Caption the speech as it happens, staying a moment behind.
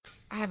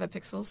I have a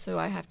Pixel, so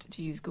I have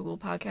to use Google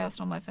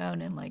Podcast on my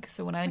phone, and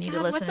so when I need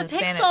to listen to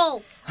Spanish.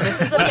 Pixel? This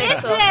is a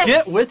Pixel.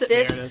 Get with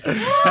it, Meredith.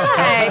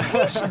 Hi,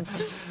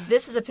 patience.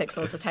 This is a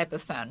Pixel. It's a type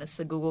of phone. It's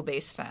the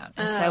Google-based phone,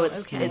 and so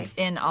it's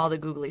in all the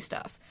googly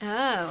stuff.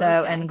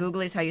 And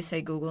googly is how you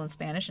say Google in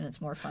Spanish, and it's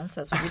more fun.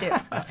 So that's what we do.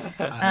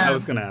 I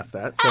was going to ask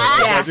that, so I'm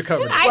glad you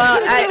covered it.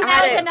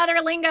 That was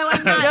another lingo.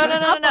 I'm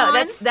not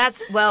No.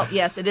 That's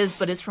yes, it is,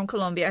 but it's from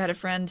Colombia. I had a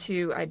friend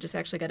who I just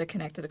actually got to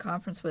connect at a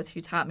conference with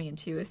who taught me in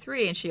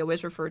 203, and she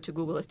always referred to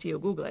Google as Tio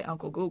Google,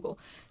 Uncle Google.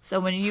 So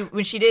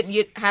when she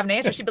didn't have an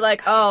answer, she'd be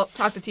like, "Oh,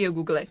 talk to Tio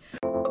Google."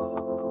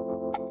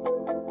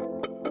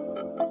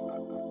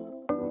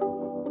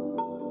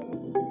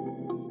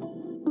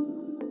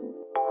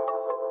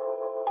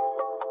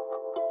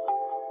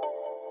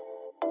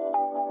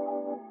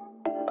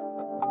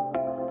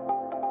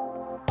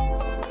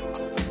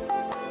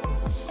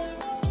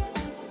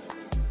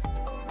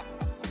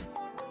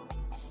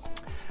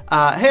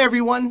 Hey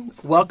everyone,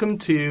 welcome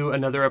to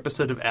another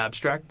episode of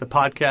Abstract, the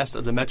podcast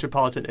of the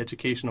Metropolitan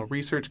Educational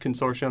Research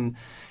Consortium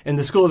and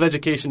the School of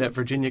Education at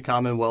Virginia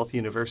Commonwealth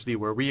University,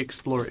 where we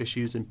explore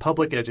issues in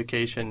public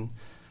education.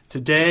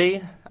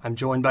 Today, I'm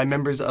joined by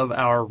members of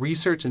our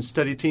research and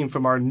study team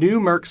from our new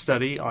MERC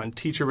study on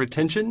teacher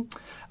retention.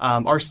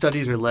 Our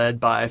studies are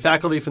led by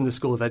faculty from the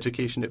School of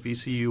Education at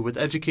VCU with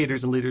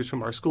educators and leaders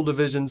from our school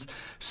divisions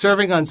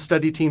serving on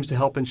study teams to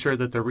help ensure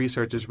that the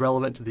research is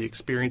relevant to the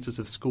experiences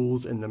of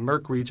schools in the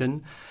MERC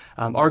region.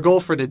 Our goal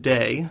for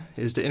today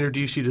is to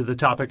introduce you to the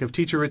topic of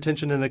teacher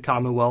retention in the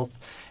Commonwealth,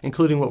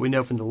 including what we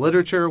know from the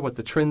literature, what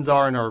the trends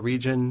are in our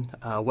region,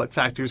 what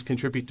factors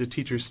contribute to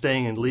teachers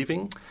staying and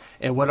leaving,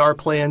 and what our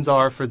plans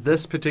are for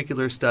this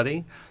particular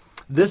study.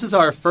 This is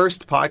our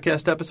first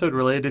podcast episode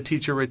related to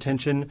teacher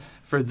retention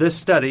for this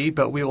study,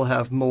 but we will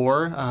have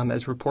more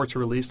as reports are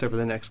released over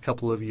the next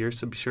couple of years,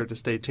 so be sure to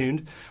stay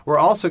tuned. We're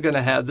also going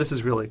to have, this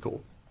is really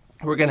cool,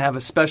 we're going to have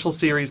a special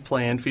series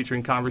planned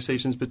featuring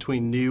conversations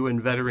between new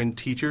and veteran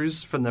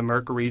teachers from the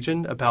MERC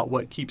region about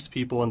what keeps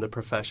people in the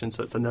profession.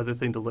 So it's another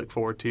thing to look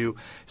forward to.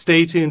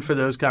 Stay tuned for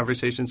those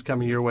conversations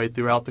coming your way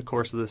throughout the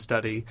course of the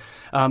study.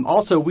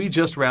 Also, we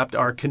just wrapped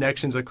our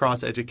Connections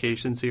Across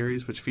Education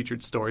series, which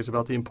featured stories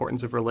about the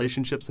importance of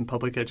relationships in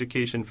public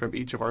education from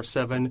each of our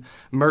 7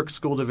 MERC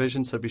school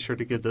divisions. So be sure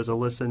to give those a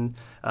listen.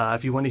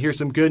 If you want to hear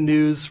some good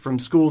news from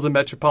schools in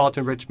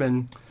metropolitan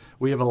Richmond,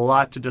 we have a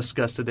lot to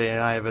discuss today,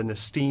 and I have an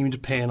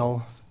esteemed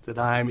panel that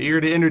I'm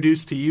eager to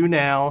introduce to you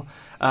now.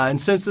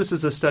 And since this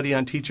is a study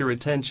on teacher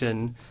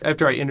retention,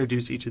 after I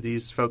introduce each of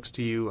these folks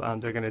to you,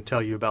 they're going to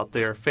tell you about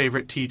their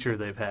favorite teacher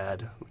they've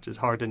had, which is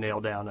hard to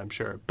nail down, I'm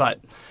sure.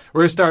 But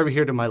we're going to start over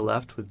here to my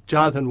left with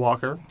Jonathan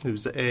Walker,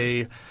 who's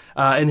in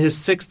his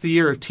 6th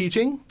year of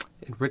teaching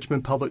in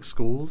Richmond Public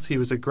Schools. He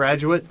was a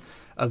graduate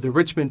of the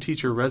Richmond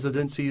Teacher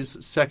Residency's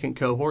 2nd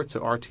cohort, so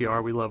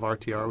RTR. We love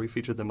RTR. We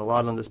featured them a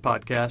lot on this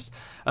podcast.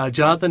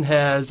 Jonathan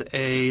has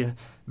a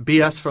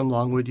BS from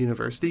Longwood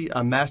University,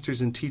 a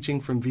master's in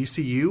teaching from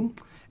VCU,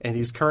 and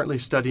he's currently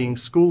studying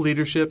school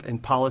leadership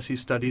and policy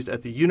studies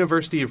at the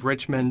University of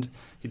Richmond.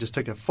 He just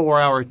took a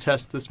 4-hour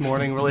test this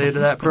morning related to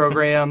that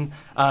program.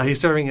 He's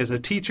serving as a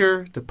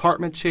teacher,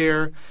 department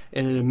chair,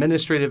 and an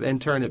administrative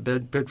intern at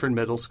Bedford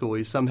Middle School.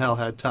 He somehow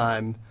had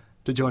time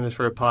to join us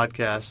for a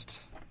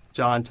podcast.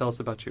 John, tell us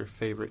about your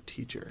favorite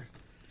teacher.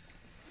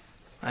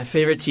 My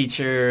favorite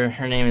teacher,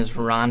 her name is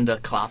Rhonda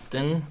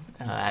Clopton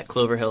at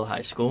Clover Hill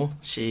High School.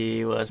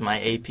 She was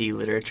my AP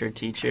literature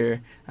teacher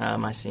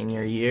my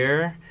senior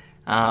year.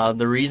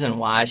 The reason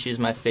why she's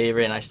my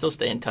favorite, and I still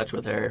stay in touch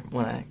with her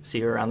when I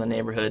see her around the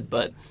neighborhood,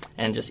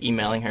 and just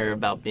emailing her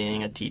about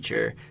being a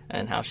teacher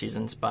and how she's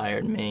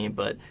inspired me.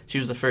 But she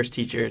was the first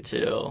teacher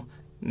to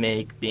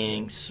make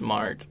being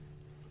smart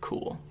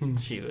cool.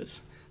 She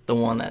was the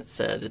one that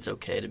said it's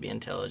okay to be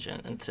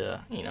intelligent and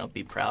to,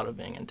 be proud of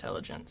being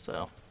intelligent.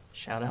 So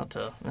shout out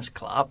to Miss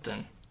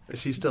Clopton.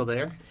 Is she still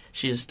there?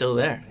 She is still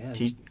there.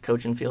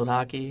 Coaching field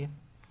hockey,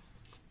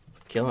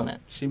 killing it.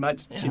 She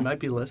might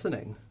be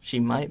listening. She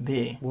might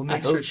be. We'll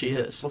make sure she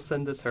is. We'll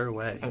send this her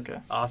way. Okay.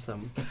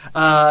 Awesome.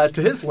 To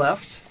his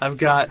left, I've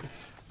got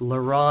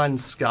LaRon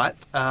Scott.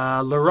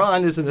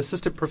 LaRon is an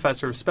assistant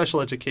professor of special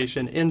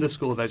education in the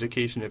School of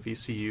Education at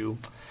VCU.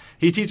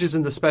 He teaches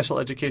in the Special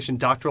Education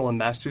Doctoral and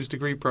Master's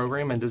Degree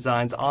program and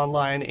designs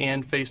online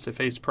and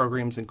face-to-face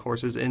programs and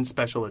courses in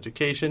special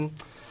education.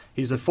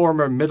 He's a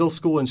former middle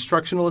school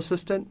instructional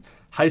assistant,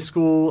 high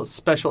school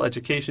special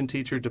education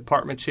teacher,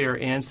 department chair,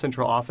 and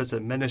central office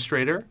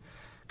administrator.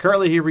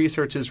 Currently, he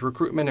researches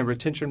recruitment and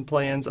retention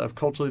plans of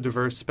culturally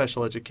diverse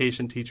special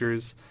education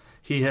teachers.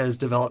 He has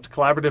developed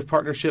collaborative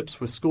partnerships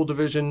with school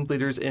division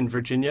leaders in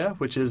Virginia,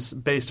 which is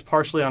based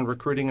partially on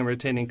recruiting and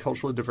retaining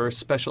culturally diverse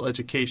special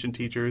education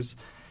teachers.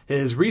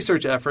 His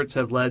research efforts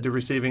have led to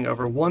receiving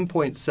over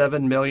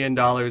 $1.7 million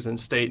in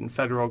state and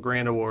federal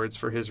grant awards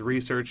for his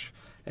research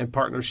and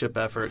partnership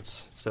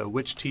efforts. So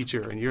which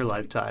teacher in your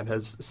lifetime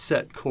has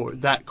set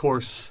that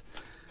course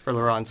for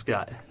LaRon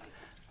Scott?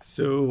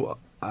 So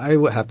I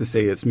would have to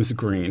say it's Miss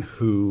Green,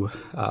 who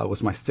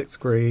was my 6th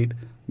grade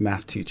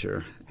math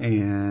teacher.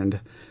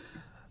 And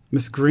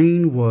Miss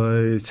Green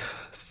was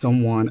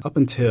someone, up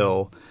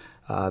until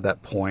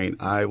that point,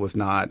 I was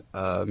not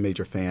a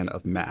major fan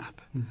of math.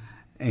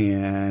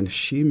 And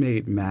she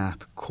made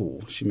math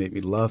cool. She made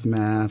me love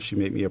math. She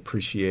made me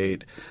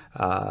appreciate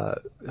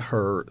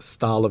her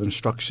style of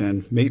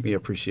instruction, made me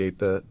appreciate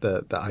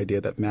the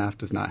idea that math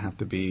does not have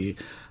to be,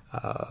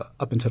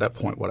 up until that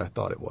point, what I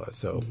thought it was.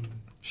 So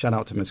shout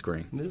out to Miss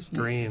Green. Miss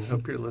Green,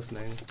 hope you're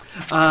listening.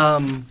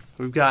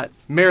 We've got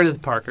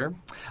Meredith Parker.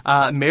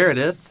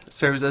 Meredith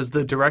serves as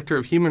the Director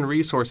of Human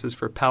Resources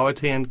for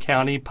Powhatan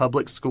County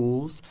Public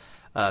Schools.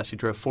 She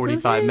drove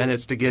 45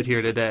 minutes to get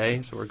here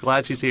today, so we're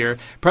glad she's here.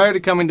 Prior to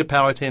coming to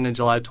Powhatan in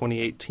July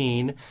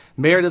 2018,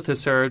 Meredith has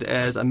served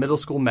as a middle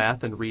school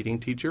math and reading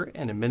teacher,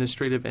 an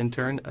administrative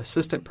intern,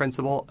 assistant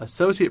principal,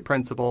 associate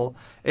principal,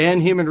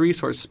 and human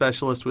resource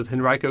specialist with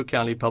Henrico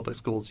County Public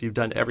Schools. You've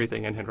done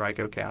everything in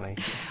Henrico County.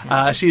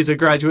 She is a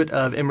graduate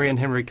of Emory and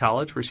Henry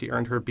College, where she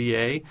earned her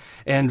BA,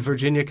 and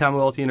Virginia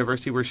Commonwealth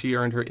University, where she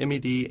earned her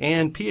MED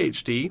and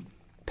PhD.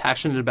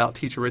 Passionate about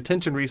teacher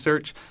retention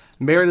research,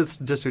 Meredith's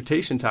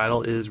dissertation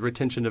title is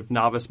Retention of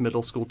Novice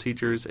Middle School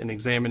Teachers and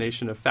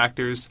Examination of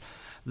Factors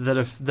that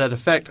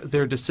affect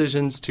their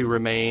decisions to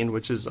remain,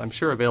 which is, I'm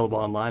sure, available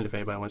online if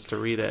anybody wants to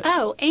read it.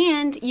 Oh,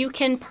 and you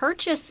can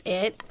purchase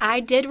it.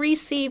 I did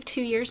receive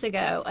 2 years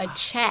ago a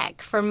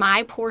check for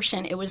my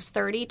portion. It was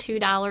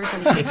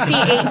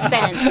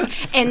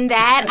 $32.68. And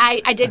that,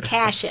 I did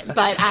cash it,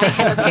 but I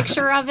have a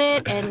picture of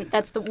it, and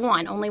that's the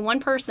one. Only one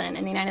person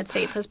in the United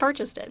States has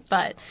purchased it,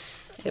 but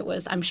it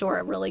was, I'm sure,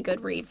 a really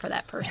good read for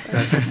that person.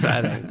 That's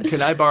exciting.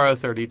 Can I borrow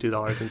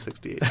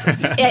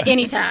 $32.68?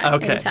 Anytime.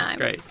 Okay, anytime.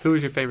 Great. Who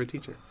was your favorite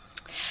teacher?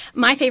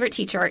 My favorite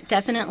teacher,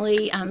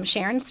 definitely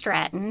Sharon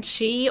Stratton.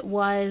 She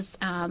was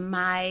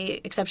my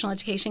exceptional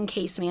education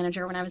case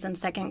manager when I was in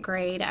second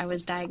grade. I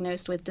was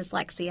diagnosed with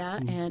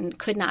dyslexia and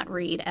could not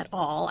read at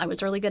all. I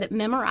was really good at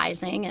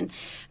memorizing, and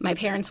my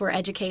parents were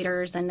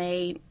educators, and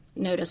they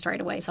noticed right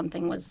away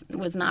something was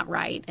not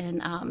right.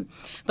 And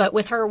but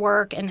with her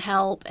work and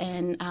help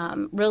and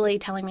really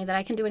telling me that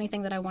I can do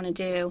anything that I want to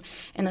do,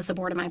 and the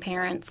support of my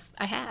parents,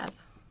 I have.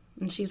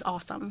 And she's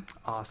awesome.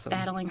 Awesome.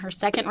 Battling her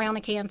second round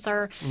of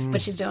cancer,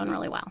 but she's doing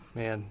really well.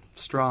 Man,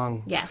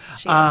 strong. Yes,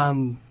 she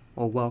is.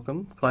 Well,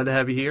 welcome. Glad to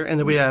have you here. And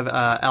then we have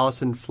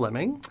Allison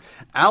Fleming.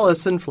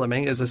 Allison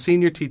Fleming is a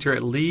senior teacher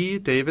at Lee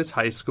Davis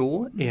High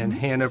School in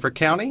Hanover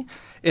County.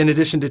 In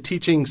addition to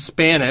teaching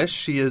Spanish,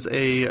 she is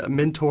a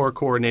mentor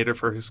coordinator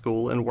for her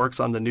school and works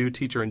on the new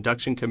teacher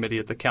induction committee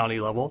at the county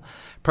level.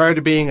 Prior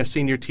to being a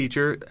senior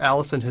teacher,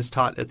 Allison has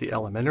taught at the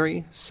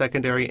elementary,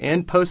 secondary,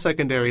 and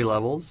post-secondary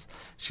levels.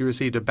 She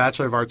received a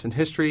Bachelor of Arts in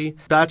History,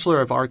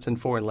 Bachelor of Arts in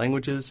Foreign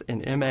Languages,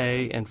 an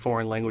MA in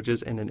Foreign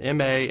Languages, and an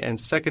MA in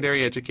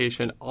Secondary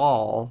Education,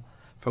 all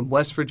from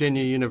West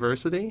Virginia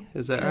University.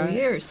 Is that right? 2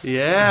 years.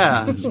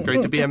 Yeah. It's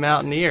great to be a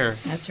mountaineer.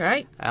 That's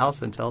right.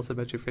 Allison, tell us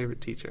about your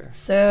favorite teacher.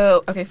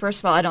 So, okay, first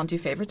of all, I don't do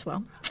favorites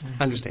well.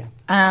 Understand.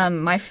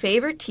 My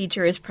favorite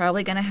teacher is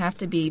probably going to have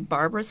to be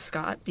Barbara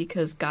Scott,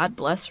 because God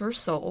bless her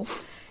soul.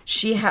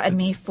 She had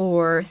me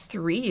for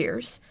 3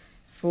 years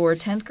for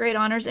 10th grade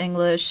honors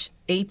English,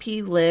 AP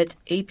Lit,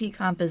 AP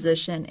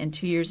Composition, and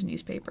 2 years in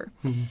newspaper.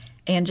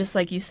 And just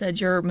like you said,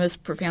 your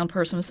most profound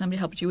person was somebody who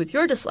helped you with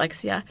your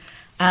dyslexia.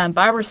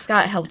 Barbara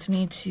Scott helped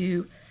me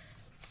to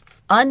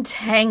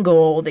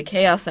untangle the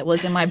chaos that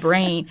was in my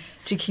brain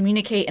to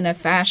communicate in a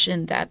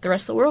fashion that the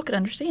rest of the world could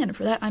understand. And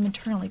for that, I'm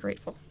eternally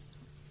grateful.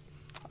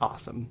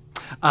 Awesome.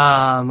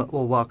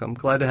 Well, welcome.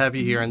 Glad to have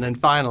you here. And then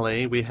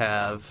finally, we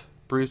have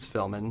Bruce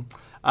Fillman.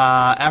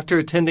 After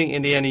attending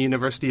Indiana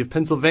University of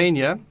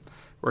Pennsylvania,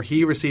 where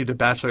he received a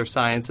Bachelor of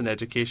Science in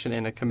Education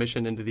and a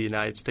commission into the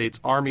United States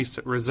Army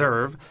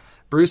Reserve,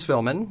 Bruce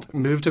Fillman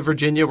moved to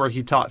Virginia, where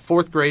he taught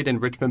fourth grade in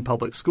Richmond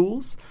Public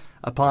Schools.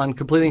 Upon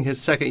completing his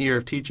second year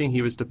of teaching,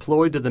 he was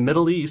deployed to the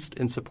Middle East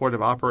in support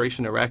of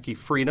Operation Iraqi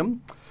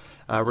Freedom.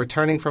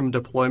 Returning from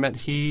deployment,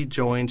 he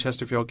joined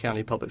Chesterfield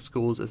County Public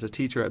Schools as a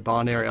teacher at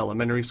Bon Air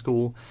Elementary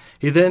School.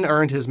 He then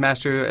earned his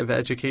Master of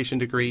Education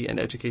degree in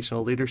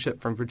Educational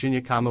Leadership from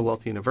Virginia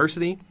Commonwealth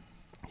University.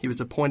 He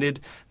was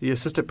appointed the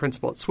assistant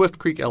principal at Swift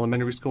Creek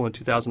Elementary School in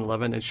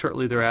 2011, and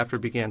shortly thereafter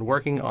began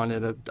working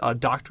on a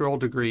doctoral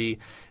degree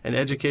in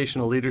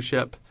educational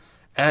leadership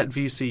at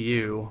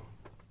VCU.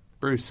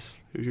 Bruce,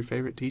 who's your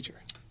favorite teacher?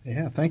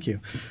 Yeah, thank you.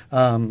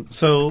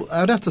 So I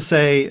would have to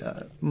say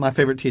my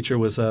favorite teacher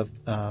was a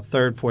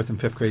third, fourth,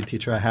 and fifth grade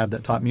teacher I had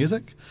that taught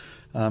music,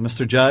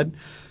 Mr. Judd.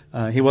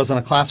 He wasn't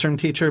a classroom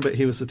teacher, but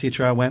he was the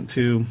teacher I went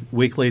to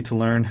weekly to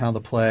learn how to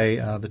play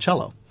the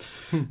cello,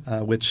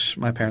 which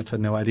my parents had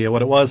no idea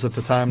what it was at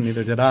the time,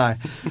 neither did I.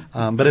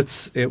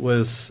 But it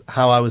was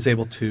how I was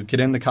able to get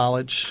into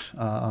college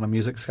on a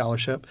music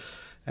scholarship,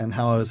 and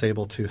how I was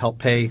able to help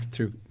pay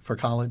for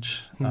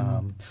college.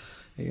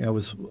 I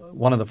was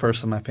one of the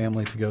first in my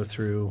family to go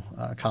through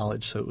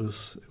college, so it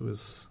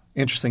was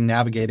interesting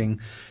navigating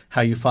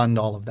how you fund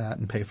all of that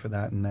and pay for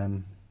that, and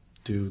then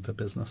do the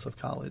business of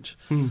college.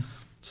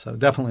 So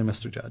definitely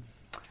Mr. Judd.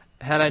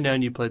 Had I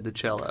known you played the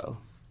cello,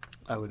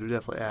 I would have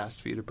definitely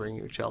asked for you to bring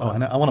your cello.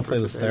 Oh, I want to play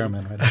the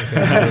theremin right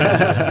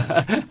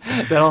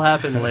here. That'll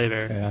happen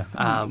later. Yeah.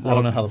 I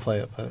don't know how to play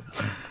it, but...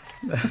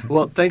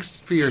 Well, thanks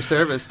for your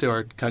service to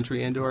our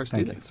country and to our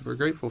Thank students. We're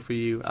grateful for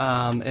you.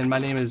 And my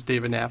name is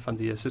David Knapp. I'm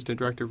the Assistant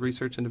Director of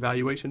Research and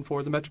Evaluation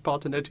for the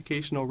Metropolitan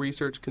Educational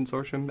Research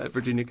Consortium at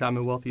Virginia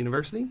Commonwealth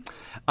University.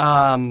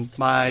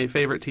 My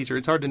favorite teacher,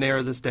 it's hard to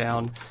narrow this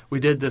down.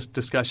 We did this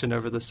discussion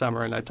over the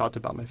summer, and I talked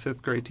about my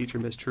 5th grade teacher,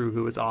 Miss True,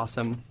 who was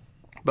awesome.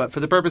 But for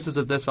the purposes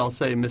of this, I'll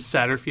say Miss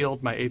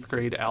Satterfield, my 8th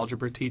grade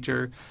algebra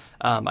teacher.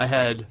 I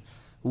had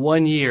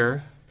 1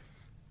 year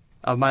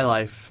of my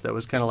life that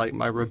was kind of like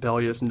my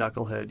rebellious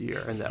knucklehead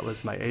year, and that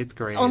was my 8th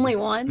grade. Only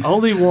one?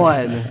 Only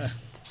one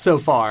so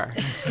far.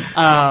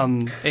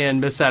 And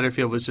Miss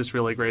Satterfield was just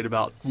really great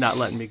about not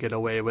letting me get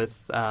away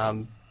with,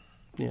 kind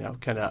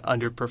of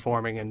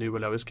underperforming, and knew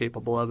what I was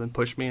capable of and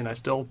pushed me, and I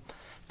still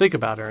think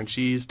about her, and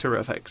she's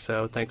terrific.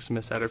 So thanks to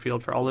Miss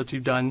Satterfield for all that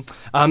you've done.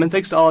 And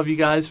thanks to all of you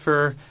guys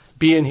for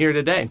being here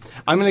today.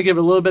 I'm going to give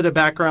a little bit of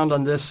background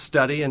on this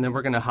study, and then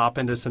we're going to hop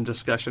into some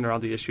discussion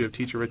around the issue of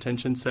teacher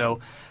retention. So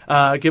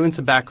giving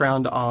some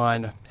background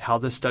on how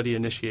this study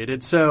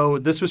initiated. So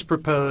this was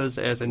proposed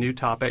as a new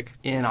topic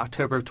in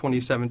October of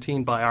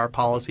 2017 by our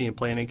Policy and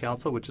Planning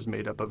Council, which is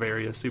made up of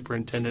area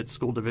superintendents,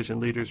 school division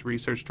leaders,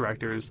 research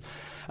directors.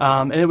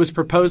 And it was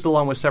proposed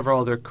along with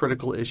several other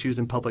critical issues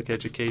in public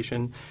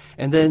education.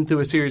 And then through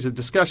a series of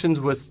discussions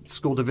with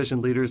school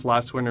division leaders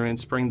last winter and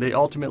spring, they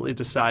ultimately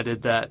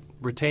decided that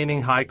retaining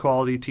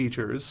high-quality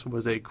teachers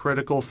was a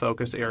critical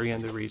focus area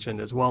in the region,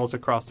 as well as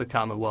across the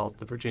Commonwealth.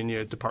 The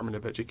Virginia Department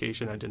of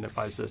Education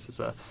identifies this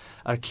as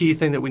a key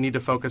thing that we need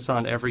to focus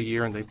on every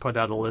year, and they put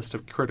out a list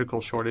of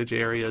critical shortage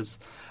areas.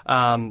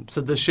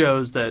 So this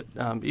shows that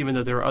even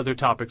though there are other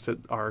topics that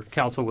our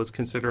council was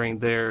considering,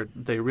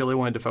 they really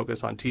wanted to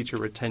focus on teacher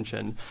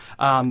retention.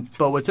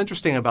 But what's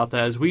interesting about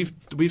that is we've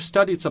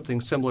studied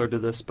something similar to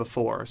this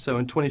before. So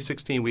in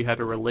 2016, we had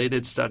a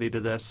related study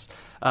to this.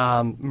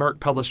 Merck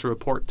published a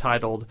report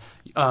titled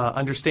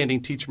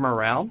Understanding Teacher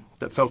Morale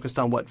that focused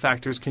on what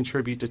factors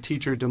contribute to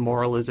teacher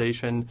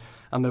demoralization.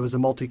 It was a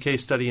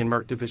multi-case study in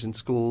Merck Division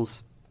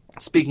schools,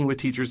 speaking with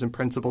teachers and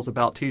principals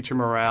about teacher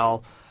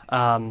morale.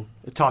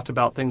 It talked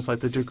about things like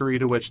the degree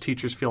to which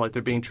teachers feel like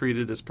they're being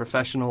treated as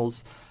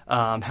professionals,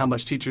 how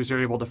much teachers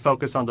are able to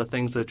focus on the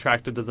things that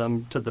attracted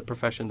them to the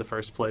profession in the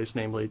first place,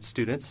 namely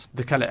students,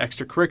 the kind of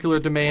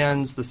extracurricular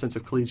demands, the sense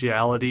of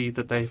collegiality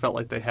that they felt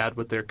like they had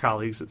with their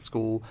colleagues at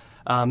school,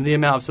 the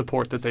amount of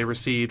support that they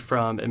received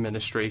from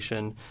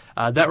administration.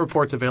 That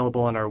report's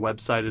available on our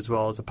website as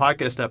well as a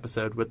podcast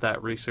episode with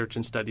that research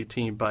and study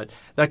team, but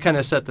that kind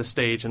of set the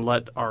stage and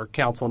let our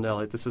council know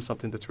that this is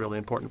something that's really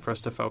important for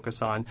us to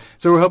focus on.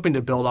 So we're hoping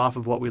to build off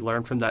of what we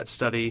learned from that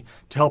study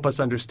to help us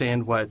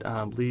understand what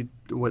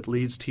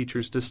leads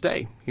teachers to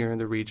stay here in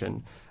the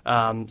region.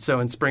 So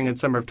in spring and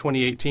summer of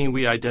 2018,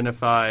 we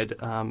identified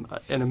an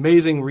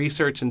amazing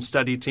research and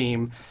study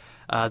team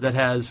that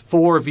has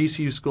 4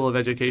 VCU School of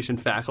Education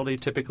faculty.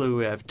 Typically,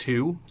 we have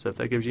 2. So if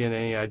that gives you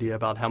any idea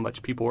about how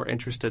much people were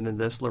interested in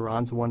this,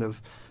 Laron's one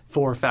of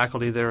 4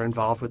 faculty that are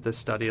involved with this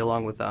study,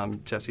 along with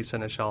Jesse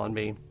Seneschal and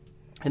me.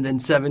 And then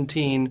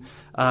 17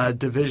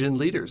 division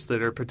leaders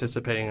that are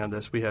participating on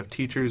this. We have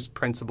teachers,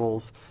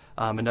 principals,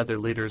 and other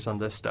leaders on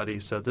this study.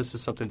 So this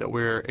is something that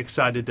we're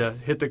excited to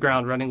hit the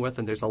ground running with,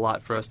 and there's a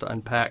lot for us to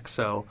unpack.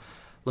 So,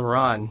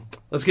 Laron,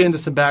 let's get into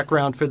some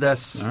background for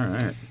this. All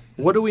right.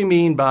 What do we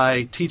mean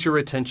by teacher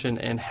retention,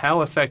 and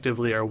how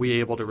effectively are we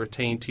able to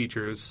retain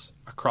teachers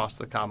across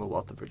the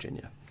Commonwealth of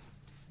Virginia?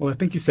 Well, I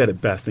think you said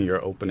it best in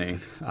your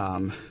opening.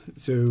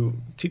 So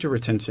teacher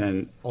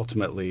retention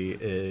ultimately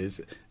is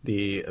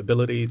the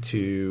ability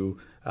to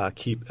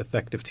keep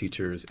effective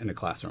teachers in the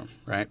classroom,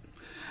 right?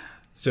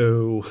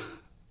 So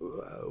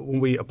when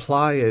we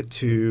apply it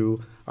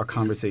to our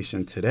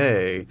conversation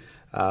today,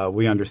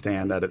 we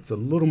understand that it's a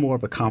little more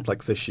of a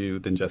complex issue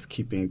than just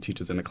keeping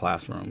teachers in the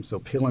classroom. So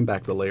peeling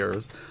back the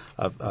layers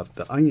of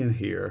the onion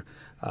here,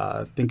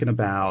 thinking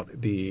about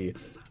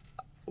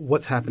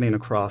what's happening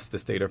across the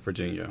state of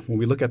Virginia. When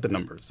we look at the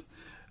numbers,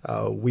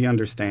 we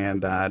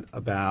understand that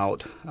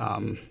about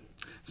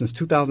since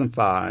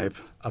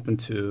 2005 up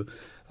until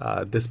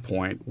this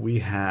point, we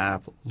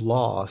have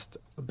lost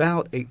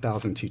about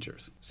 8,000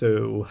 teachers.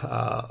 So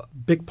a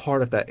big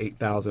part of that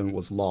 8,000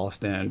 was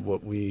lost in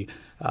what we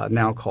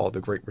now call the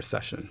Great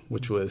Recession,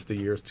 which was the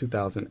years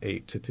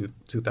 2008 to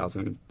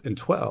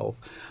 2012.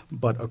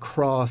 But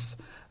across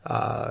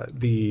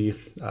the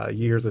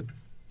years of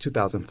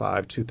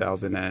 2005,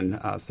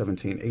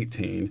 2017,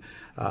 18,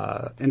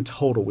 in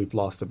total, we've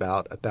lost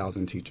about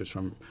 1,000 teachers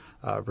from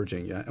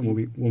Virginia. And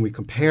when we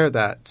compare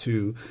that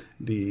to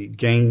the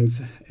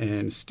gains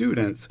in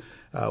students,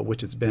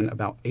 which has been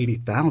about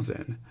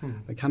 80,000,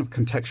 it kind of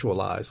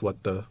contextualize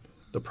what the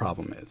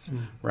problem is,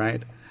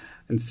 right?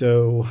 And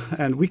so,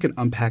 and we can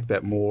unpack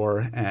that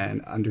more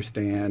and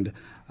understand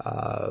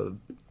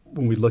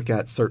when we look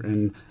at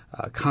certain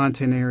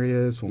content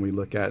areas, when we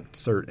look at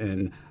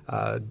certain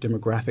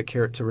demographic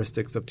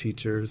characteristics of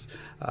teachers,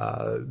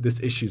 this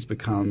issue's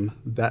become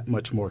that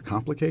much more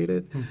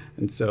complicated.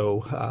 And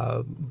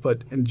so,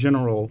 but in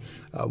general,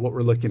 what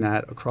we're looking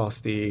at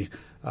across the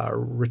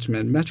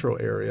Richmond metro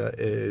area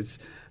is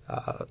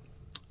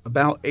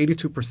about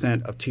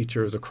 82% of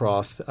teachers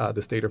across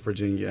the state of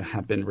Virginia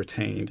have been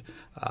retained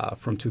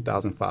from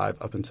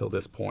 2005 up until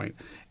this point.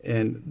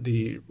 In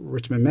the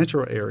Richmond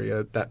metro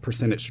area, that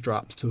percentage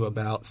drops to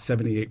about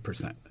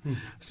 78%.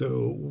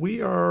 So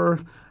we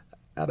are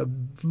at a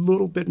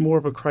little bit more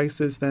of a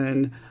crisis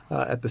than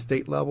at the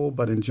state level,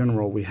 but in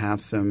general, we have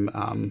some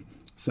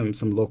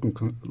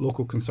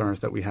local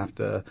concerns that we have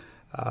to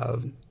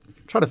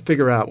try to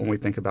figure out when we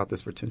think about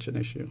this retention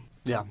issue.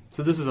 Yeah,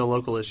 so this is a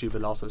local issue,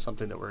 but also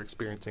something that we're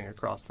experiencing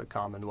across the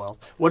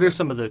Commonwealth. What are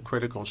some of the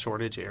critical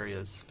shortage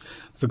areas?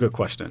 It's a good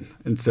question.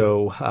 And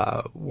so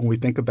when we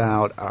think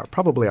about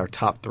probably our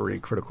top three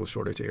critical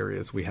shortage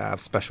areas, we have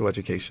special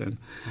education,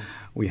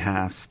 we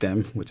have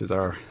STEM, which is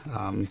our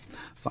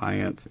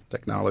science,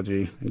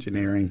 technology,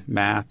 engineering,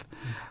 math.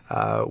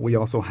 We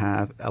also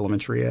have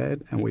elementary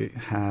ed, and we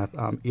have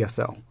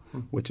ESL,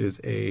 which is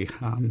I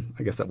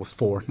guess that was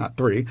 4, not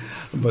 3,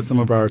 but some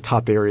of our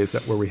top areas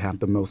where we have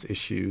the most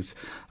issues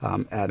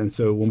at. And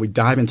so when we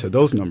dive into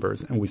those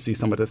numbers and we see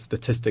some of the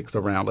statistics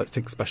around, let's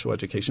take special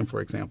education,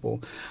 for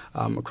example,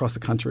 across the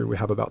country, we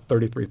have about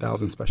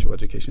 33,000 special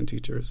education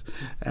teachers,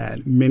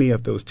 and many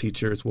of those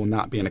teachers will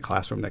not be in a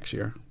classroom next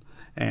year.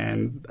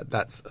 And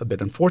that's a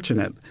bit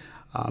unfortunate.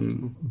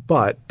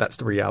 But that's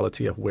the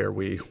reality of where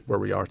we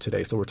are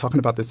today. So we're talking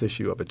about this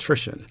issue of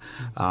attrition,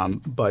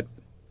 but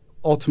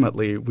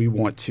ultimately, we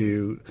want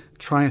to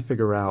try and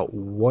figure out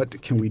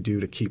what can we do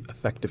to keep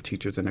effective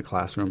teachers in the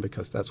classroom,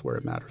 because that's where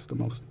it matters the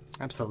most.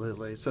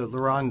 Absolutely. So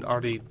LaRon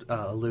already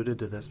alluded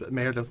to this, but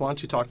Meredith, why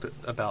don't you talk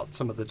about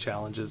some of the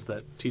challenges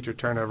that teacher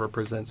turnover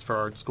presents for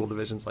our school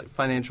divisions, like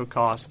financial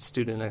costs,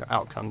 student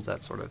outcomes,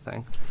 that sort of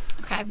thing?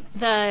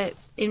 Okay.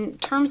 In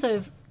terms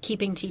of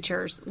keeping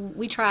teachers,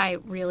 we try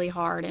really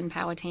hard in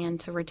Powhatan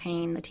to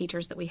retain the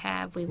teachers that we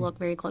have. We look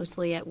very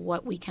closely at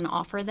what we can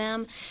offer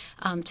them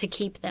to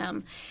keep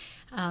them.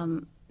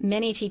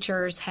 Many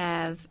teachers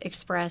have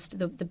expressed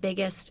the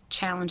biggest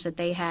challenge that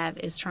they have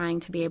is trying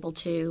to be able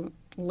to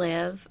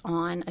live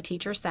on a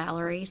teacher's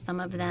salary, some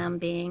of them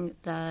being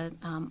a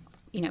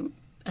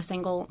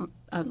single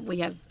we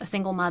have a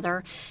single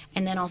mother,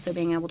 and then also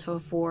being able to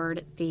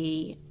afford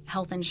the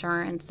health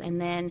insurance,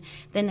 and then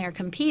they're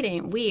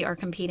competing. We are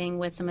competing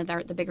with some of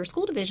the bigger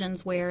school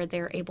divisions where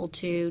they're able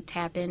to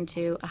tap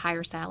into a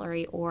higher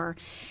salary or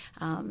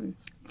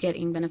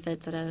getting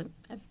benefits at a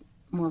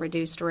more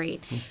reduced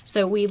rate.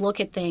 So we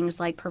look at things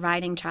like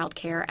providing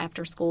childcare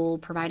after school,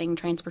 providing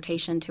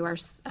transportation to our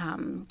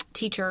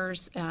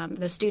teachers,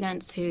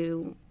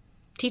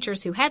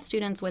 teachers who have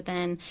students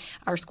within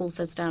our school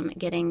system,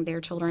 getting their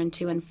children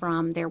to and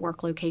from their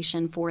work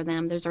location for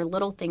them. Those are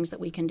little things that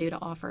we can do to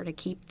offer to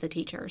keep the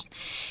teachers.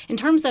 In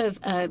terms of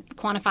a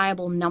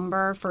quantifiable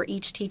number for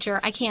each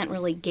teacher, I can't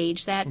really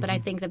gauge that, but I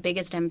think the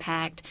biggest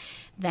impact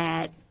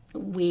that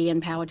we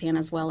in Powhatan,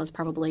 as well as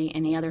probably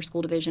any other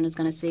school division, is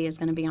going to see is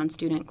going to be on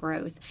student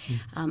growth.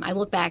 I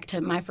look back to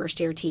my first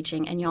year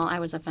teaching, and y'all, I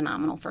was a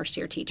phenomenal first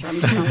year teacher. I'm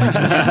just going to let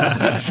you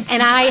know.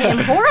 And I am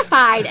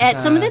horrified at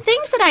some of the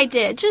things that I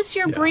did. Just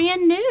you're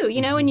brand new,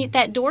 and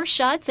that door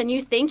shuts, and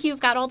you think you've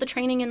got all the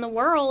training in the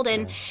world,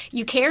 and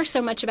you care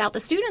so much about the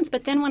students.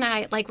 But then when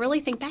I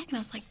really think back, and I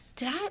was like,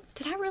 did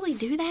I really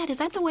do that? Is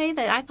that the way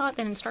that I thought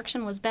that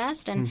instruction was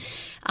best? And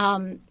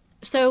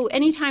so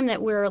anytime that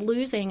we're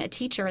losing a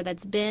teacher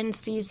that's been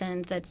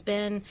seasoned, that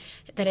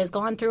has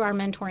gone through our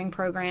mentoring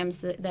programs,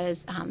 that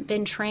has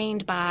been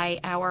trained by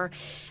our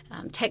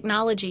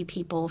technology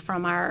people,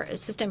 from our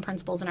assistant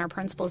principals and our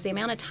principals, the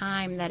amount of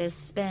time that is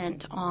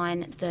spent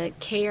on the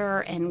care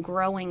and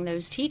growing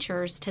those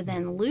teachers, to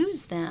then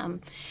lose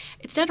them,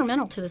 it's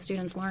detrimental to the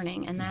students'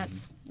 learning, and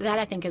that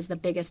I think is the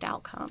biggest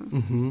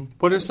outcome.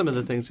 What are some of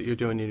the things that you're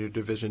doing in your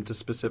division to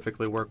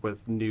specifically work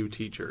with new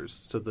teachers?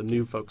 So the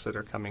new folks that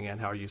are coming in,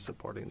 how are you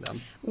supporting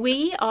them?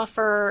 We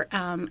offer,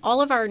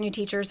 all of our new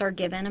teachers are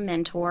given a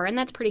mentor, and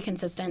that's pretty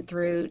consistent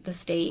through the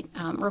state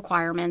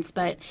requirements.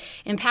 But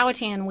in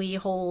Powhatan, we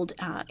hold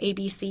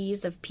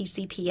ABCs of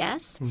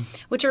PCPS,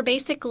 which are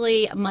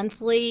basically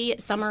monthly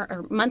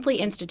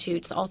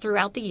institutes all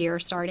throughout the year,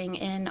 starting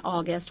in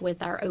August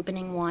with our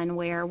opening one,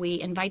 where we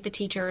invite the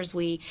teachers.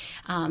 We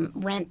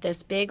rent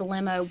this big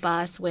limo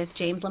bus with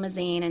James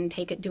Limousine and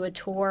do a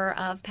tour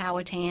of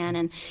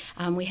Powhatan,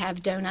 and we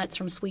have donuts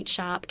from Sweet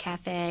Shop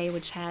Cafe,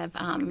 which have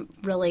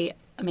really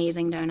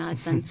amazing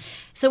donuts. And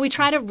so we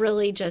try to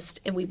really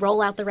we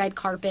roll out the red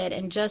carpet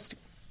and just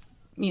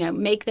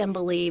make them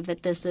believe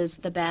that this is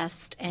the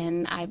best,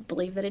 and I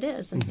believe that it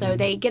is. And so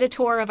they get a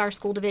tour of our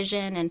school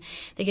division, and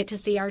they get to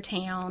see our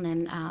town,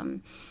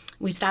 and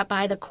We stop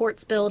by the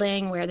courts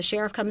building where the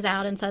sheriff comes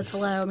out and says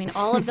hello. I mean,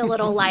 all of the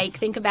little, like,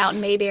 think about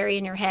Mayberry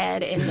in your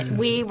head, and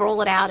we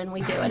roll it out and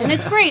we do it. And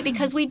it's great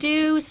because we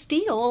do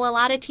steal a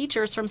lot of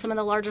teachers from some of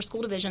the larger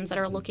school divisions that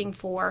are looking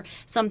for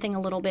something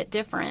a little bit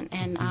different.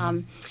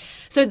 And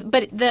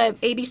but the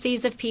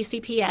ABCs of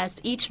PCPS,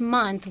 each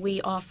month we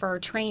offer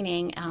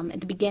training at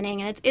the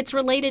beginning, and it's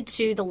related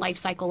to the life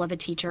cycle of a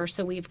teacher.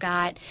 So we've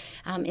got,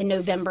 in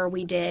November,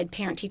 we did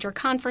parent-teacher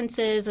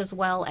conferences as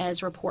well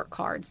as report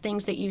cards,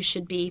 things that you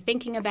should be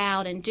thinking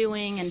about and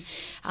doing.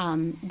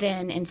 And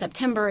then in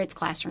September, it's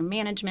classroom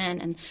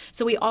management. And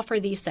so we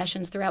offer these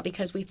sessions throughout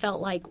because we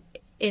felt like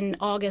in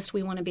August,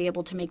 we want to be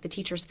able to make the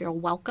teachers feel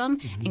welcome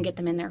and get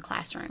them in their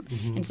classroom.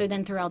 And so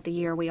then throughout the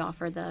year, we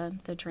offer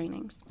the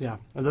trainings. Yeah,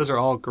 and those are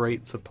all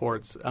great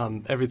supports.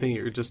 Everything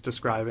you're just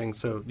describing,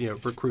 so,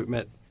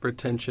 recruitment,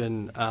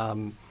 retention,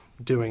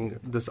 doing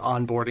this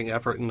onboarding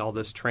effort and all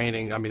this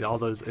training, I mean, all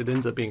those, it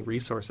ends up being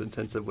resource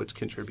intensive, which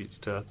contributes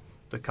to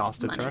the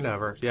cost of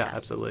turnover. Yeah, yes.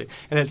 Absolutely.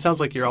 And it sounds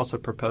like you're also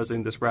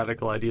proposing this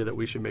radical idea that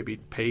we should maybe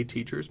pay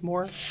teachers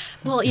more.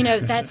 Well,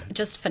 that's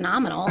just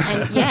phenomenal.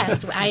 And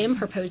yes, I am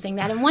proposing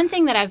that. And one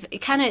thing that I've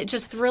kind of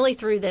just really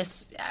through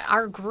this,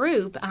 our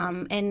group,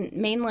 and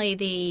mainly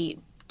the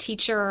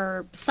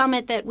teacher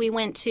summit that we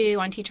went to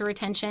on teacher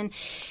retention,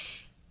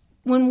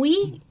 when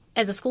we,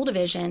 as a school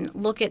division,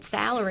 look at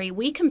salary,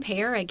 we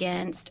compare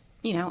against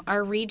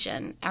our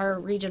Region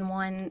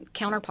 1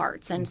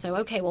 counterparts. And so,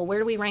 okay, well, where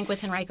do we rank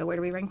with Henrico? Where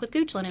do we rank with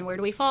Goochland? And where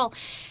do we fall?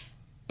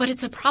 But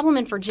it's a problem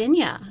in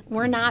Virginia.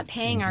 We're not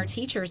paying our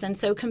teachers. And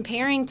so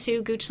comparing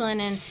to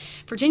Goochland and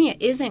Virginia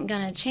isn't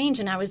going to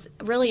change. And I was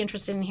really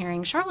interested in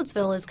hearing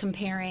Charlottesville is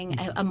comparing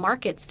a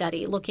market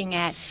study looking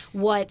at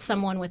what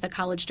someone with a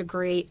college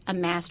degree, a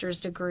master's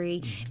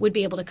degree, would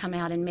be able to come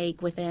out and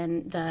make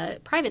within the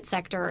private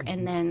sector,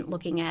 and then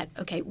looking at,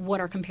 okay, what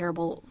are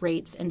comparable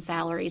rates and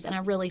salaries? And I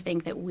really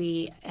think that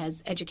we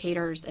as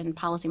educators and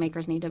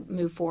policymakers need to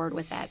move forward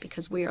with that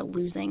because we are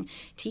losing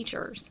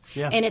teachers.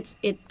 Yeah.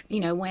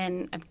 And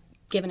when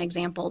give an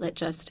example that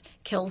just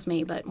kills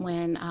me, but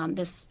when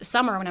this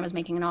summer when I was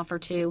making an offer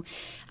to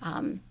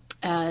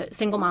a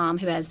single mom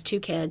who has 2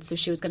 kids, so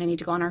she was going to need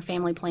to go on our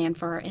family plan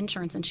for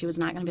insurance, and she was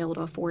not going to be able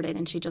to afford it,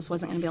 and she just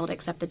wasn't going to be able to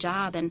accept the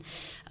job. And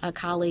a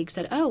colleague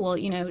said, oh,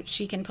 well,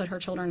 she can put her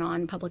children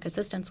on public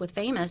assistance with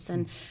Famous,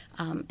 and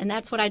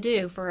that's what I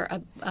do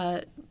for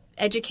a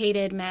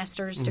educated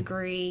master's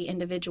degree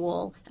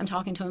individual. I'm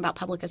talking to them about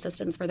public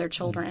assistance for their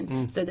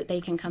children so that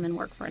they can come and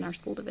work in our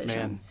school division.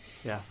 Man,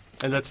 yeah.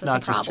 And that's So not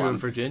it's a just true in problem.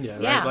 Virginia,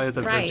 right? Yeah, Like at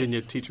the right.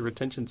 Virginia Teacher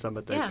Retention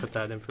Summit, they Yeah. put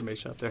that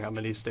information up there, how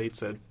many states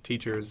said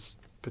teachers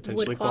Would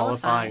potentially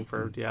qualify. qualifying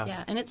for,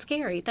 Yeah, and it's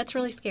scary. That's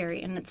really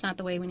scary, and it's not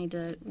the way we need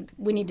to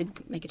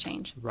make a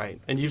change. Right.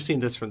 And you've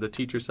seen this from the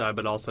teacher side,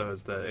 but also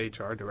as the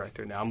HR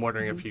director now. I'm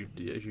wondering if you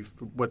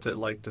what's it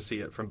like to see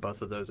it from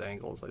both of those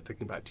angles, like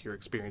thinking back to your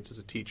experience as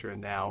a teacher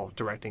and now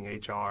directing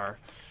HR.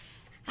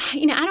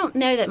 I don't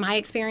know that my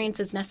experience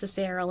is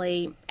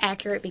necessarily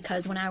accurate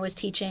because when I was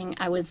teaching,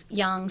 I was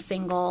young,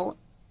 single,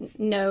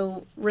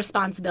 no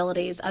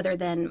responsibilities other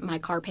than my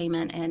car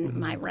payment and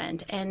my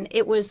rent, and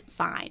it was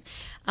fine.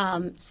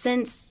 When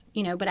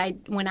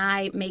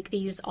I make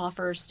these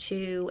offers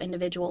to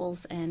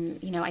individuals, and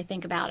I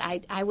think about,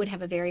 I would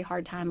have a very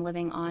hard time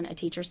living on a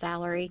teacher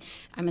salary.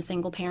 I'm a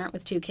single parent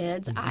with 2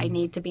 kids. I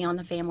need to be on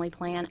the family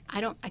plan.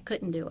 I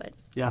couldn't do it.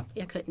 Yeah.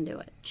 I couldn't do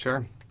it.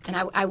 Sure. And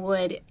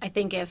I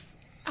think if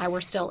I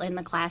were still in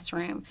the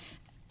classroom,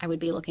 I would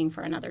be looking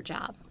for another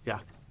job.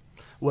 Yeah.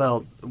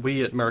 Well,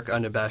 we at Merck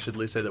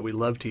unabashedly say that we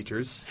love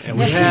teachers, and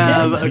we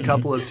have a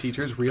couple of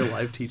teachers,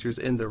 real-life teachers,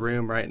 in the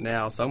room right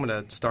now. So I'm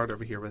going to start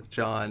over here with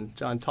John.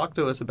 John, talk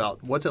to us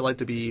about what's it like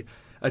to be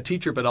a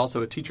teacher but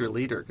also a teacher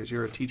leader, because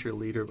you're a teacher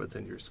leader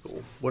within your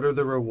school. What are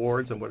the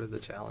rewards and what are the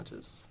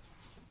challenges?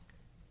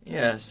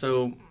 Yeah,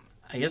 so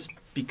I guess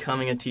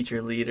becoming a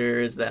teacher leader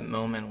is that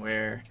moment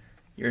where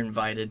you're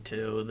invited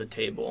to the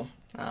table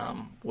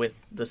with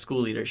the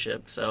school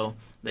leadership. So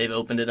they've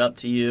opened it up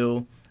to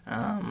you.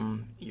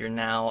 You're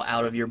now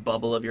out of your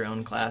bubble of your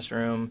own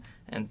classroom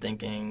and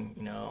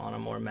thinking, on a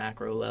more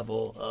macro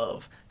level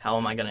of how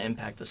am I going to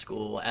impact the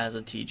school as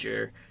a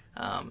teacher,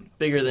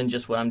 bigger than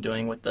just what I'm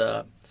doing with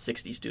the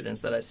 60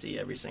 students that I see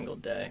every single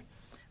day.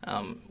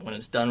 When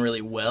it's done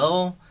really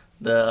well,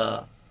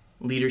 the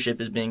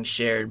leadership is being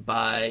shared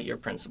by your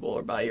principal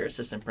or by your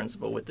assistant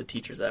principal with the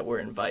teachers that were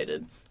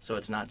invited. So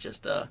it's not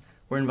just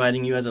we're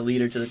inviting you as a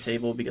leader to the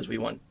table because we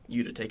want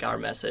you to take our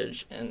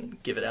message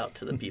and give it out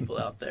to the people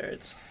out there.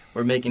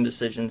 We're making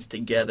decisions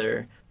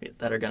together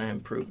that are going to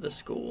improve the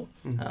school.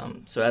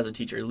 So as a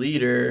teacher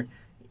leader,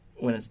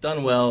 when it's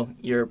done well,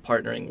 you're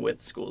partnering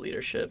with school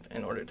leadership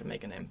in order to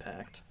make an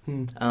impact.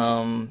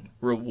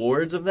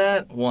 Rewards of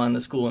that, one,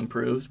 the school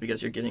improves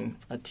because you're getting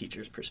a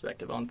teacher's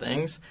perspective on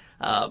things.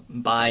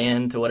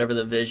 Buy-in to whatever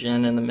the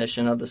vision and the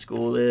mission of the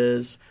school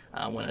is.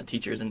 When a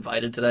teacher is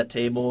invited to that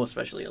table,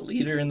 especially a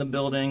leader in the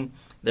building,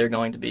 they're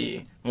going to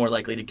be more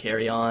likely to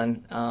carry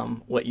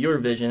on what your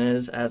vision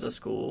is as a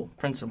school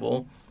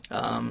principal.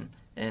 And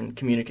and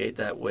communicate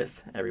that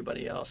with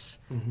everybody else.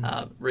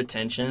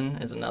 Retention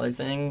is another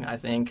thing. I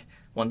think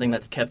one thing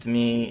that's kept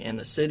me in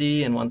the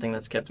city and one thing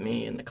that's kept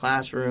me in the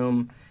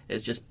classroom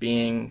is just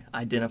being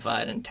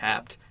identified and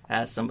tapped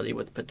as somebody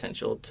with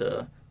potential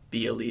to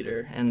be a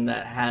leader and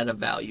that had a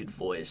valued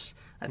voice.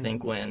 I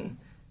think when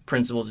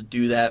principals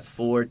do that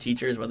for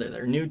teachers, whether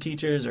they're new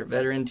teachers or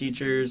veteran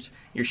teachers,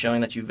 you're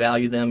showing that you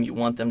value them, you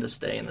want them to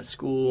stay in the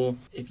school.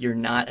 If you're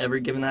not ever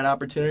given that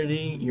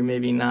opportunity, you're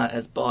maybe not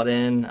as bought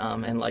in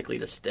and likely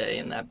to stay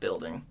in that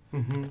building.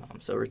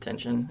 So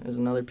retention is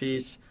another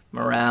piece.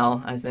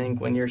 Morale, I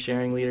think, when you're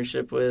sharing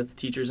leadership with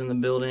teachers in the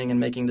building and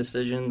making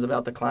decisions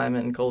about the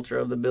climate and culture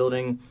of the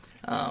building,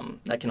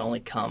 that can only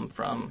come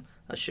from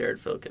a shared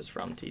focus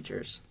from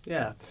teachers.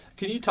 Yeah.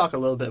 Can you talk a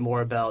little bit more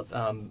about,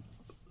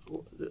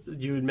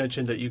 you had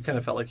mentioned that you kind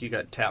of felt like you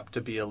got tapped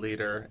to be a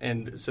leader,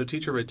 and so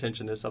teacher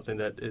retention is something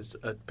that is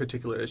a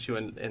particular issue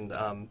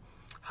in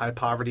high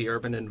poverty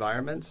urban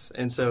environments,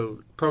 and so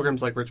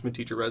programs like Richmond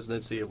Teacher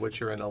Residency, of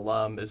which you're an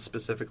alum, is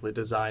specifically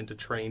designed to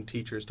train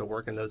teachers to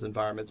work in those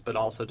environments, but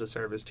also to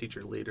serve as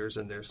teacher leaders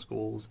in their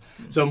schools.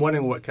 So I'm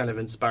wondering what kind of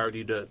inspired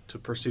you to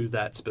pursue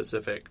that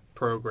specific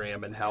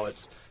program and how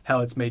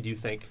it's made you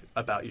think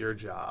about your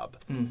job.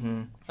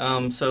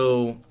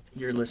 So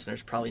your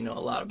listeners probably know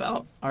a lot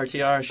about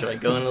RTR. Should I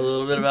go in a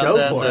little bit about Go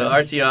that? for So it.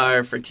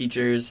 RTR for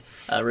teachers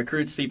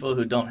recruits people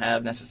who don't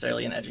have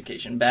necessarily an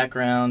education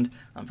background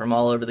from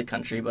all over the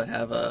country, but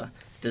have a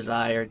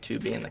desire to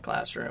be in the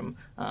classroom.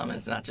 And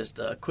it's not just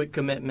a quick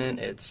commitment.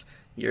 It's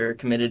you're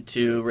committed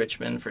to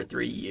Richmond for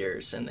 3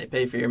 years, and they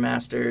pay for your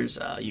master's.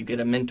 You get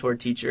a mentor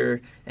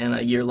teacher and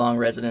a year-long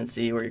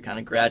residency where you're kind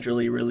of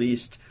gradually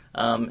released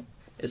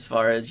as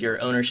far as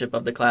your ownership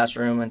of the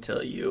classroom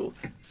until you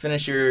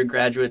finish your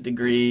graduate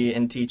degree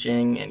in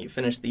teaching and you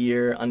finish the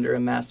year under a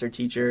master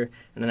teacher.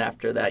 And then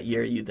after that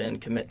year, you then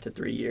commit to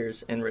 3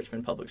 years in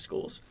Richmond Public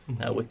Schools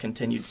with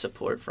continued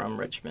support from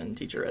Richmond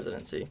Teacher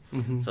Residency.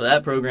 So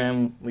that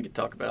program we could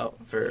talk about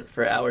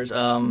for hours.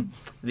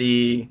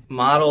 The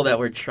model that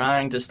we're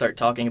trying to start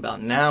talking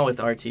about now with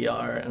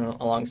RTR and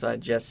alongside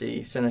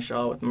Jesse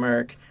Seneschal with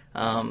Merck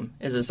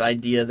is this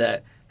idea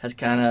that has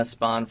kind of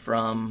spawned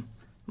from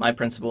my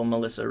principal,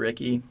 Melissa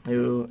Rickey,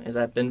 who is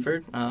at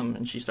Binford,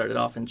 and she started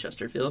off in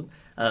Chesterfield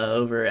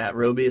over at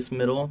Robius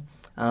Middle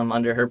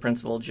under her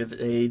principal,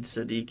 Javed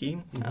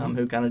Siddiqui,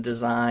 who kind of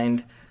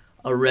designed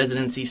a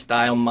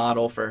residency-style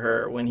model for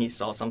her when he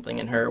saw something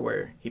in her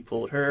where he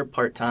pulled her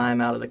part-time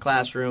out of the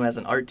classroom as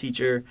an art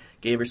teacher,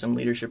 gave her some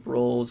leadership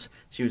roles.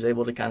 She was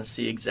able to kind of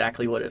see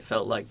exactly what it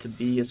felt like to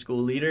be a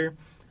school leader.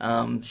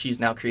 She's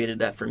now created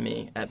that for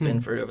me at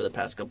Binford over the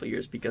past couple of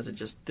years because it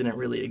just didn't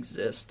really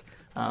exist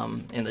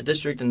in the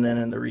district and then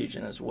in the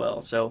region as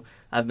well. So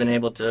I've been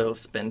able to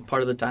spend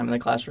part of the time in the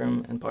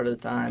classroom and part of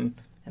the time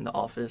in the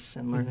office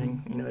and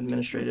learning,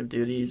 administrative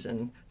duties,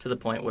 and to the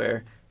point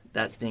where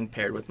that being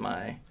paired with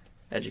my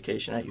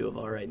education at U of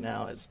R right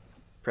now is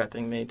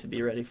prepping me to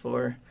be ready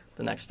for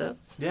the next step.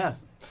 Yeah.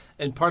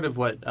 And part of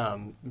what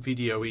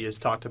VDOE has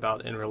talked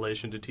about in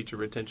relation to teacher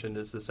retention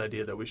is this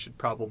idea that we should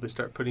probably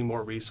start putting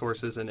more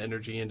resources and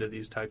energy into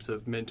these types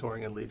of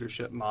mentoring and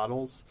leadership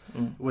models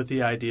with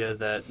the idea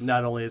that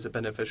not only is it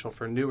beneficial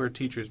for newer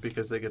teachers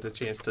because they get a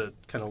chance to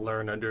kind of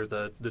learn under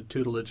the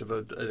tutelage of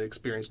an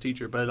experienced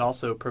teacher, but it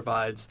also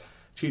provides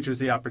teachers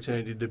the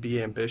opportunity to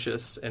be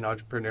ambitious and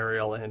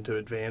entrepreneurial and to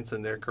advance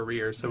in their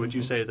career. So would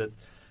you say that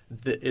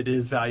it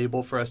is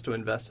valuable for us to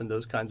invest in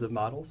those kinds of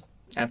models?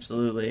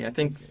 Absolutely. I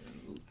think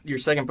your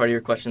second part of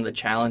your question, the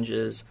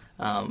challenges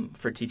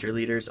for teacher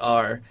leaders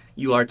are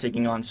you are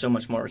taking on so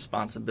much more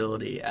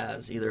responsibility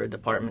as either a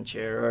department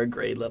chair or a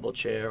grade level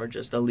chair or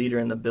just a leader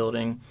in the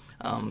building,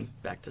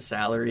 back to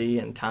salary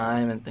and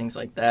time and things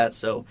like that.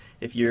 So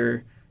if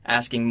you're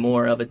asking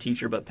more of a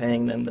teacher but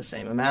paying them the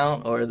same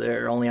amount, or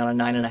they're only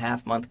on a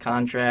 9.5-month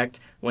contract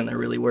when they're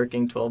really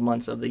working 12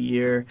 months of the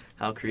year,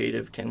 how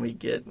creative can we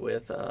get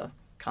with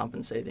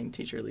compensating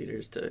teacher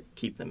leaders to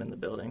keep them in the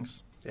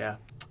buildings? Yeah.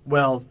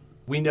 Well,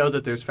 we know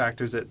that there's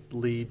factors that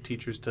lead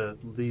teachers to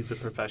leave the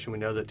profession. We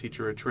know that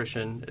teacher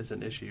attrition is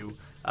an issue.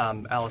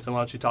 Allison, why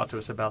don't you talk to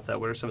us about that?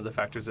 What are some of the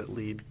factors that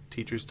lead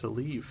teachers to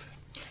leave?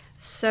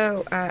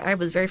 So I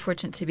was very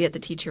fortunate to be at the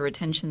Teacher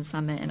Retention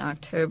Summit in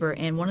October,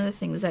 and one of the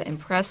things that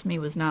impressed me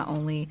was not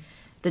only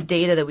the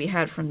data that we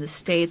had from the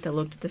state that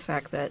looked at the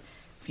fact that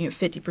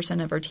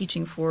 50% of our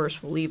teaching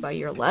force will leave by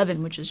year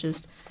 11, which is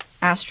just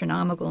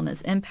astronomical in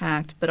its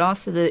impact, but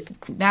also the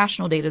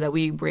national data that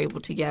we were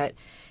able to get.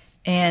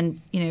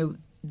 And,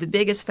 the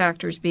biggest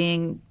factors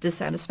being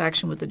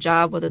dissatisfaction with the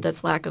job, whether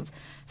that's lack of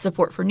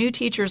support for new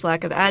teachers,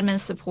 lack of admin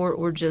support,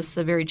 or just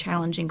the very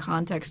challenging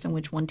context in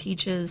which one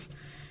teaches,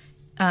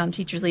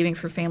 teachers leaving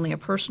for family or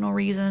personal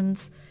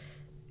reasons,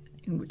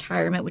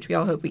 retirement, which we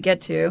all hope we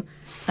get to.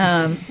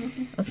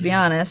 Let's be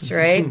honest,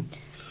 right?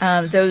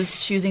 Those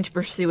choosing to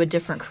pursue a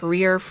different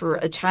career for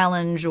a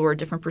challenge or a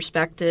different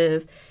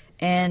perspective,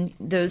 and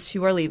those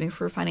who are leaving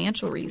for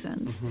financial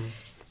reasons.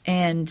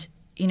 And,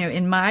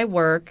 in my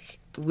work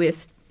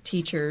with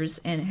teachers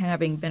and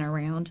having been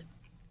around,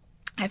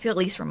 I feel at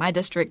least for my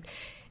district,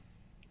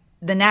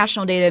 the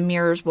national data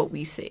mirrors what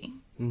we see.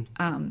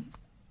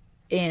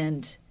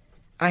 And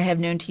I have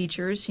known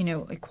teachers,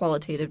 like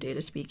qualitative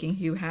data speaking,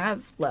 who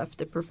have left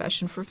the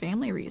profession for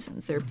family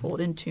reasons. They're pulled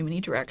in too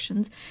many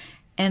directions,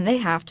 and they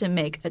have to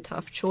make a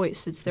tough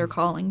choice. It's their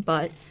calling,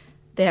 but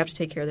they have to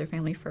take care of their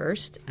family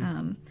first.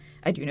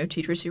 I do know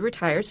teachers who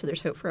retired, so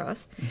there's hope for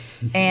us.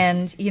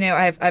 And,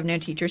 I've known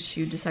teachers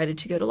who decided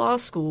to go to law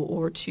school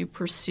or to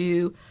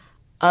pursue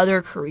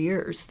other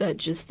careers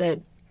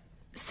that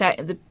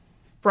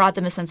brought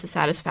them a sense of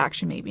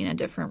satisfaction maybe in a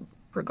different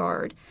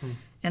regard.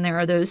 And there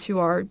are those who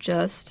are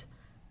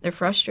they're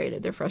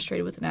frustrated. They're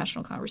frustrated with the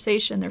national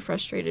conversation. They're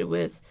frustrated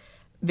with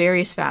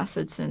various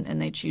facets,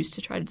 and they choose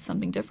to try to do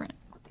something different.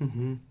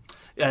 Mm-hmm.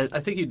 Yeah, I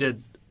think you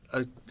did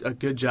a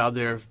good job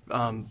there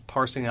of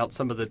parsing out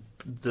some of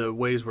the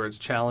ways where it's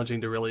challenging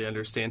to really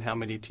understand how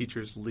many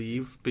teachers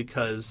leave,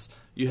 because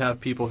you have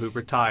people who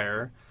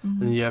retire,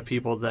 and then you have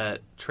people that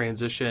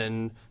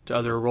transition to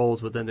other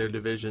roles within their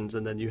divisions,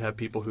 and then you have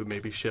people who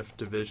maybe shift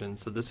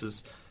divisions. So this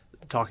is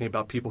talking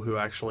about people who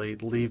actually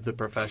leave the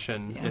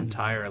profession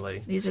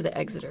entirely. These are the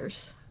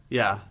exiters.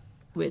 Yeah.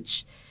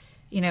 Which,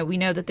 we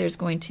know that there's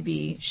going to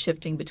be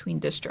shifting between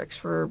districts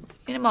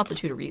in a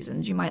multitude of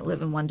reasons. You might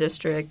live in one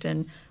district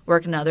and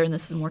work in another, and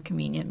this is more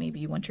convenient. Maybe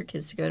you want your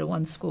kids to go to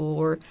one school,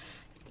 or,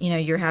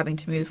 you're having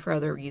to move for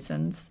other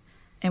reasons.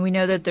 And we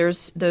know that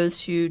there's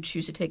those who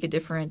choose to take a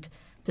different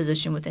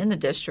position within the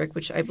district,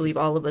 which I believe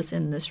all of us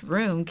in this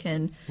room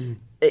can,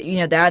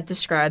 that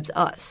describes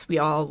us. We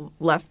all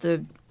left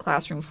the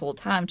classroom full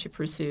time to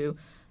pursue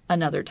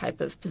another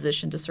type of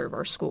position to serve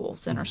our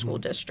schools and our school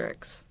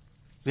districts.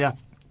 Yeah,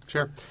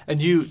 sure.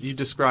 And you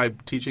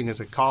describe teaching as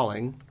a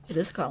calling. It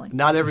is a calling.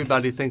 Not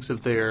everybody thinks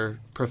of their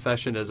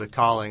profession as a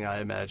calling, I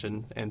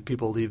imagine, and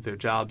people leave their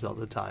jobs all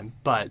the time.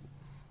 But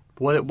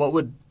what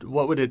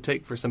would it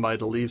take for somebody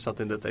to leave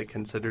something that they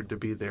considered to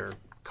be their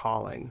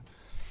calling?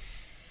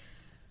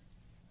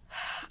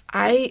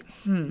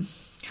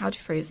 How to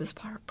phrase this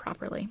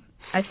properly?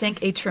 I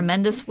think a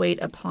tremendous weight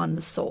upon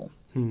the soul.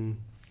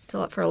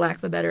 For lack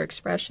of a better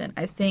expression,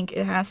 I think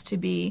it has to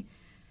be.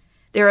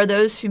 There are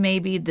those who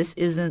maybe this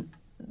isn't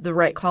the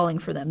right calling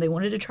for them. They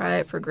wanted to try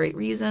it for great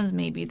reasons.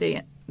 Maybe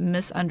they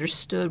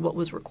misunderstood what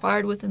was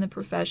required within the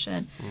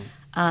profession.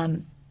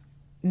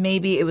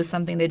 Maybe it was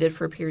something they did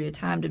for a period of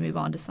time to move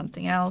on to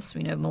something else.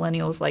 We know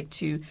millennials like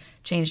to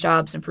change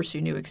jobs and pursue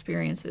new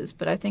experiences.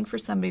 But I think for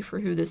somebody for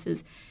who this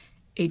is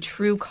a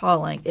true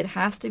calling, it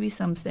has to be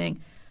something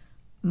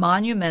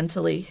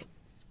monumentally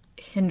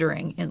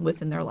hindering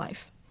within their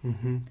life.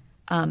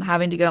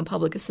 Having to go on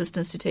public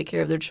assistance to take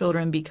care of their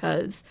children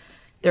because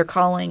their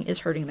calling is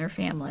hurting their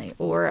family,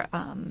 or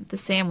the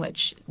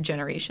sandwich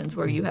generations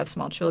where you have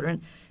small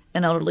children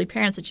and elderly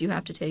parents that you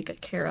have to take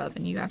care of,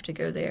 and you have to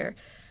go there.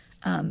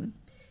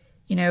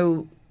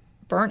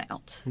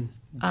 Burnout.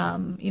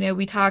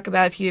 We talk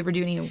about, if you ever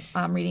do any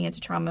reading into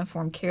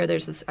trauma-informed care,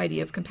 there's this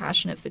idea of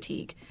compassionate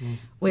fatigue,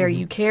 where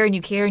you care and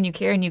you care and you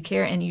care and you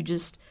care, and you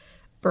just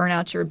burn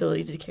out your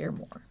ability to care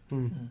more.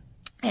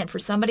 And for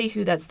somebody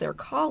who that's their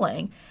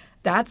calling,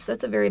 that's a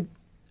very,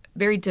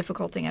 very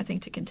difficult thing, I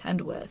think, to contend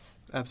with.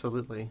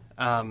 Absolutely.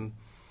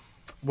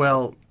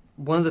 Well,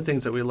 one of the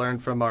things that we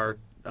learned from our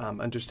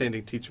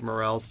Understanding Teacher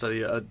Morale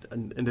study,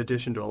 in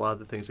addition to a lot of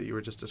the things that you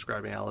were just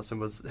describing, Allison,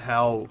 was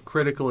how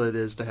critical it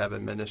is to have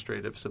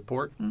administrative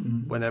support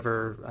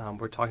whenever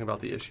we're talking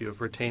about the issue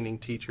of retaining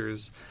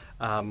teachers.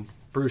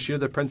 Bruce, you're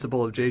the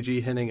principal of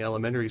J.G. Henning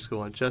Elementary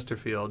School in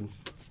Chesterfield.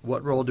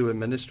 What role do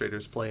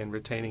administrators play in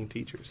retaining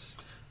teachers?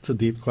 It's a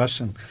deep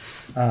question.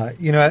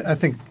 I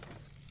think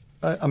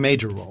a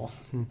major role.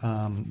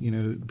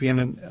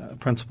 Being a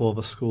principal of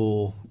a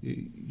school,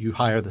 you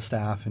hire the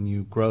staff and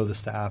you grow the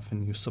staff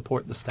and you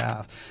support the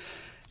staff.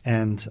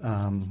 And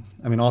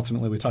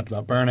ultimately, we talked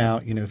about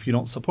burnout. If you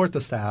don't support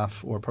the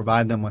staff or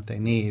provide them what they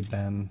need,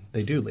 then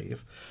they do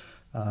leave.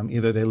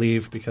 Either they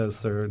leave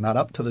because they're not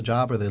up to the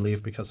job, or they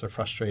leave because they're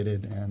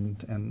frustrated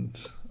and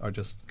are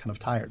just kind of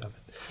tired of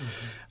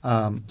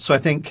it. So I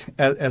think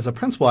as a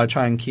principal, I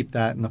try and keep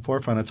that in the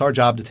forefront. It's our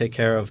job to take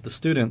care of the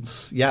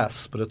students,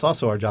 yes, but it's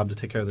also our job to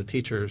take care of the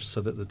teachers so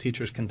that the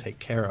teachers can take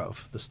care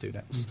of the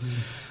students.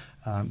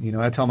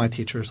 I tell my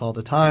teachers all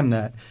the time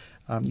that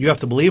you have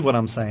to believe what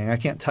I'm saying. I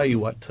can't tell you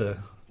what to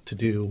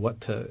do,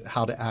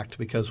 how to act,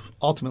 because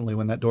ultimately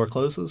when that door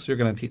closes, you're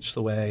going to teach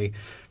the way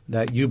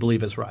that you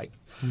believe is right.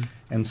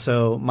 And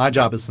so my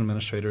job as an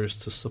administrator is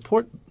to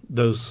support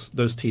those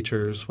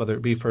teachers, whether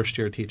it be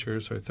first-year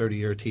teachers or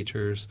 30-year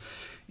teachers,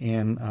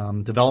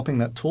 in developing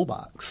that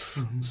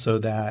toolbox so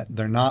that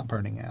they're not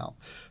burning out,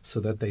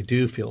 so that they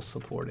do feel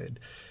supported.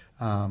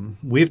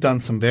 We've done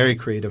some very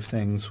creative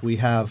things. We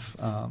have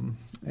an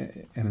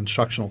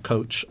instructional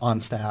coach on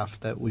staff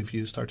that we've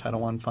used our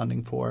Title I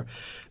funding for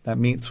that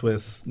meets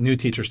with new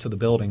teachers to the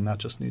building, not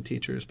just new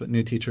teachers, but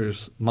new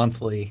teachers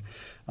monthly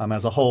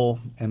as a whole,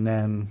 and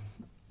then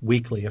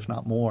weekly, if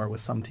not more,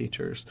 with some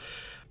teachers.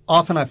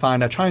 Often I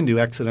find I try and do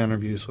exit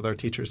interviews with our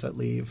teachers that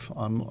leave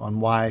on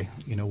why,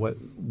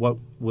 what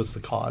was the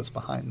cause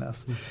behind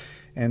this.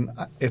 And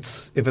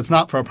if it's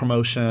not for a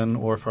promotion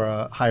or for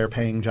a higher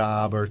paying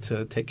job or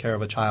to take care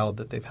of a child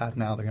that they've had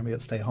now, they're going to be a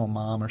stay-at-home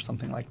mom or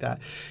something like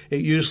that.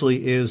 It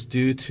usually is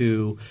due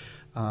to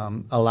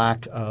a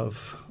lack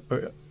of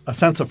or a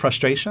sense of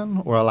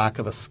frustration or a lack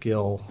of a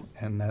skill,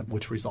 and that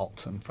which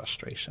results in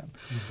frustration.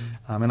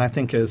 Mm-hmm. And I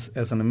think as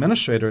an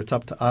administrator, it's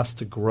up to us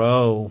to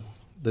grow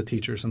the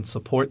teachers and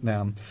support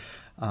them.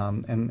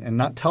 And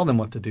not tell them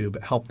what to do,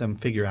 but help them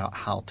figure out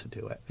how to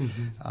do it,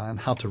 and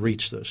how to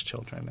reach those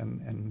children,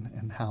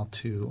 and how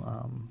to,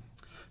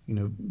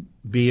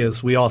 be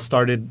as we all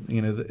started,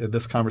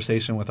 this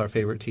conversation with our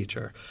favorite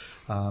teacher,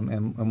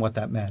 and what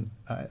that meant.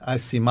 I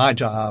see my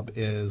job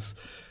is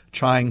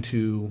trying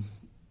to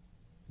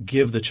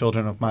give the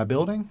children of my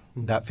building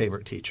that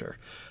favorite teacher,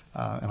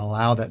 and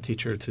allow that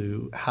teacher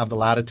to have the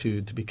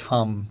latitude to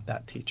become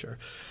that teacher.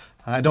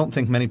 I don't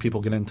think many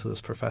people get into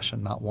this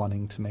profession not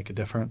wanting to make a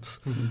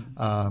difference.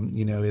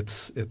 That's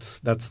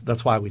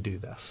why we do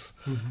this.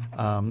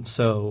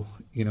 So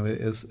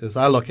as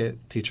I look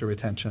at teacher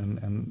retention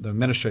and the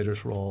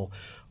administrator's role,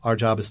 our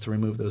job is to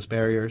remove those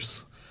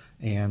barriers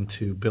and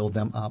to build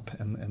them up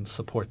and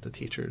support the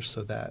teachers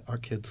so that our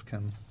kids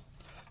can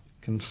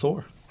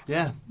soar.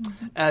 Yeah.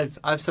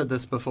 I've said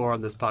this before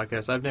on this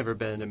podcast. I've never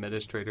been an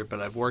administrator, but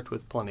I've worked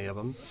with plenty of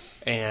them.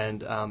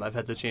 And I've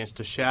had the chance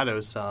to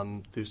shadow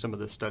some through some of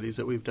the studies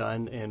that we've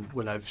done. And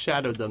when I've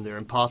shadowed them, they're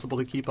impossible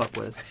to keep up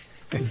with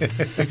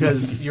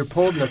because you're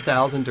pulled in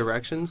 1,000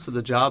 directions. So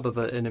the job of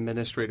an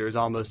administrator is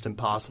almost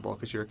impossible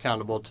because you're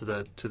accountable to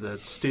the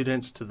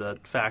students, to the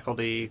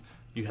faculty.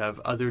 You have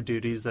other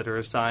duties that are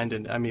assigned,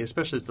 and I mean,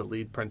 especially as the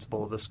lead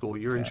principal of a school,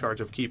 you're in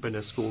charge of keeping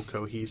a school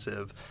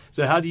cohesive.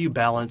 So how do you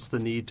balance the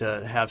need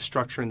to have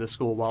structure in the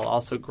school while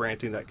also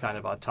granting that kind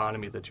of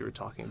autonomy that you were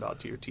talking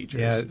about to your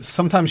teachers? Yeah,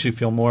 sometimes you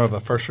feel more of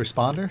a first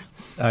responder.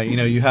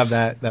 You have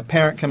that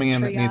parent coming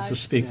in that needs to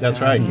speak.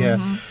 That's right,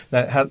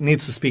 that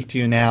needs to speak to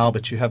you now,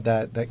 but you have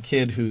that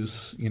kid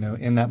who's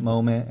in that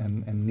moment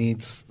and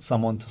needs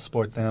someone to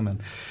support them,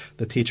 and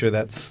the teacher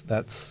that's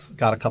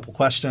got a couple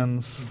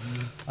questions.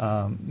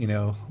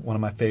 One of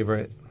my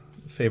favorite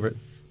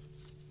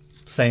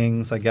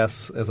sayings, I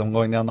guess, as I'm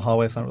going down the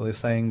hallway, it's not really a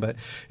saying, but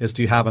is,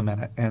 do you have a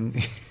minute? And,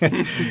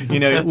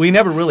 we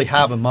never really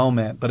have a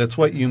moment, but it's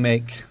what you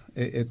make,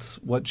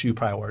 it's what you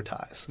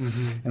prioritize.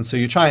 And so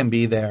you try and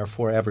be there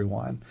for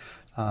everyone.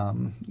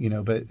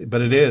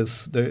 But it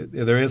is,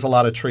 there is a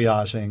lot of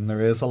triaging.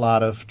 There is a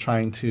lot of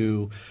trying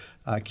to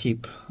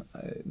keep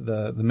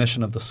the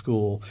mission of the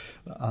school.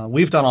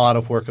 We've done a lot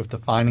of work of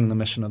defining the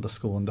mission of the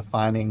school and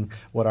defining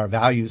what our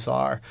values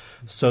are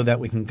so that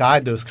we can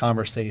guide those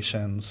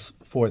conversations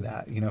for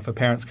that. If a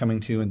parent's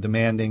coming to you and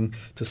demanding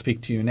to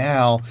speak to you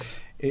now,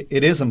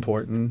 it is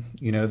important,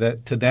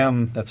 that to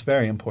them that's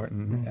very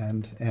important.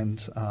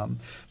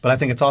 But I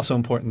think it's also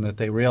important that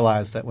they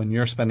realize that when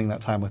you're spending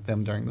that time with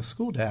them during the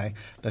school day,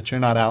 that you're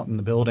not out in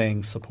the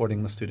building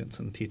supporting the students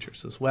and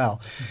teachers as well.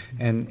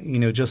 And,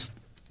 just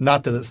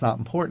not that it's not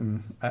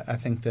important. I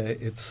think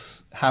that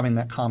it's having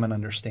that common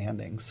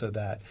understanding so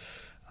that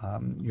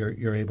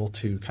you're able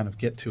to kind of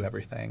get to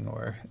everything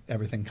or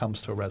everything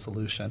comes to a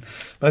resolution.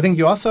 But I think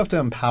you also have to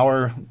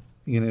empower,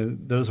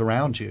 those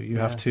around you. You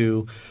have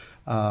to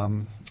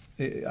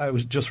I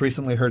was just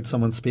recently heard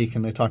someone speak,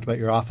 and they talked about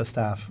your office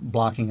staff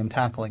blocking and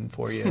tackling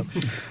for you.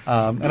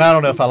 And I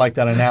don't know if I like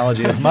that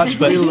analogy as much,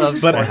 but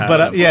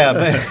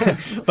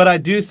but I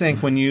do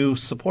think when you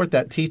support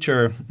that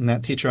teacher and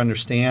that teacher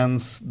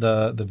understands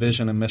the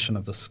vision and mission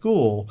of the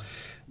school,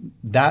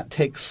 that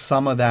takes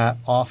some of that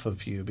off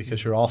of you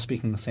because you're all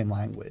speaking the same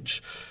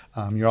language.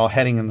 You're all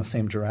heading in the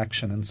same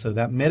direction, and so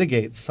that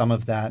mitigates some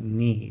of that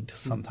need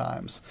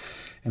sometimes.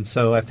 And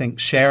so I think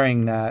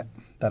sharing that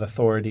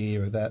authority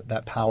or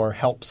that power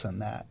helps in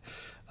that.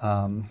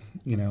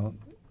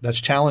 That's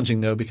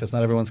challenging, though, because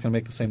not everyone's going to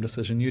make the same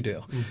decision you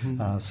do.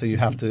 So you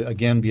have to,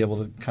 again, be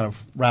able to kind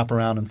of wrap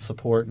around and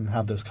support and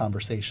have those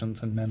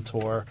conversations and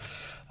mentor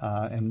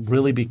and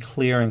really be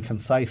clear and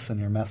concise in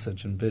your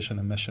message and vision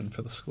and mission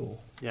for the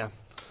school. Yeah.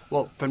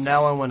 Well, from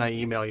now on, when I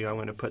email you, I'm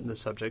going to put in the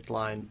subject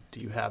line,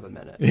 do you have a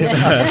minute?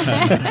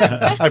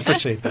 I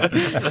appreciate that.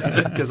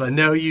 Because I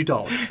know you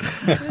don't.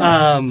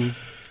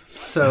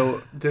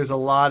 So there's a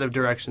lot of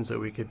directions that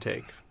we could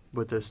take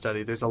with this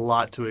study. There's a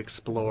lot to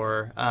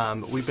explore.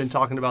 We've been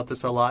talking about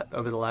this a lot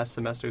over the last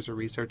semester as a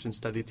research and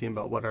study team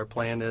about what our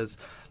plan is.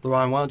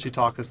 LaRon, why don't you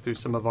talk us through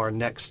some of our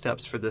next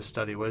steps for this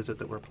study? What is it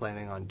that we're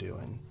planning on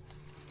doing?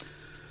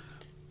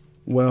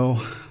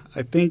 Well,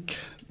 I think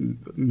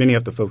many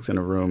of the folks in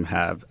the room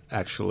have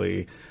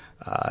actually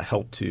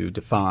helped to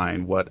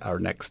define what our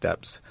next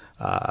steps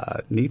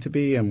need to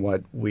be and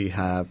what we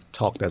have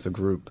talked as a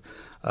group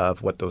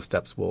of what those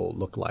steps will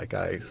look like.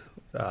 I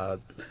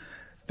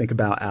think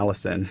about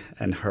Allison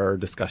and her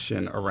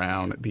discussion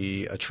around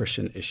the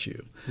attrition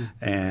issue.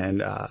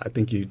 And I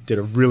think you did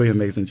a really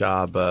amazing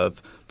job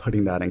of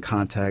putting that in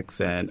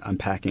context and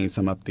unpacking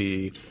some of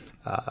the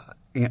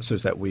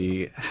answers that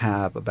we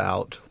have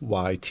about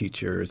why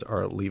teachers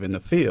are leaving the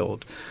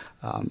field.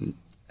 And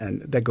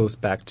that goes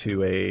back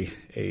to a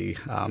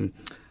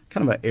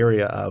kind of an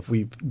area of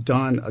we've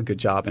done a good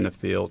job in the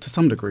field to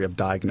some degree of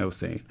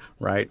diagnosing,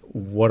 right?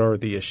 What are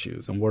the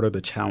issues and what are the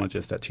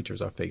challenges that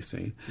teachers are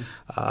facing?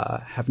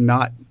 Have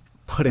not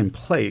put in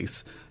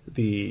place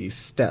the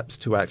steps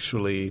to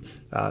actually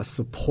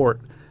support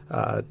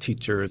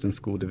teachers and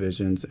school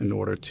divisions in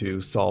order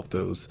to solve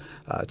those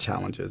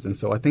challenges. And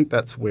so I think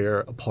that's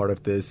where a part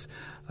of this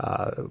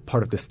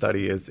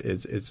study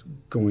is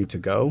going to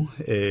go,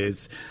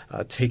 is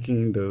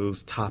taking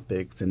those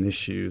topics and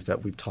issues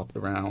that we've talked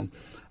around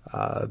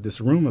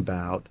this room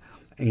about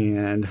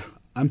and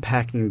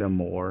unpacking them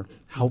more,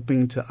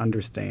 helping to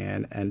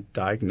understand and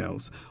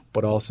diagnose,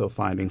 but also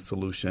finding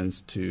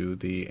solutions to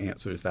the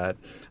answers that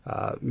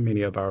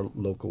many of our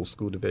local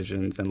school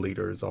divisions and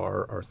leaders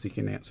are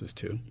seeking answers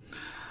to.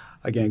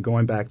 Again,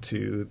 going back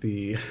to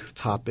the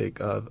topic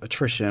of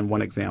attrition,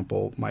 one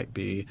example might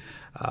be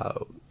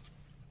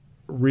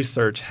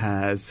research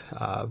has,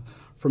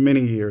 for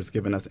many years,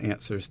 given us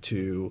answers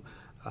to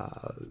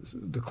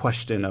the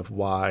question of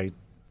why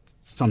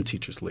some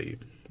teachers leave.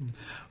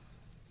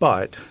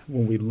 But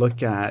when we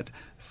look at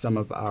some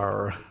of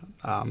our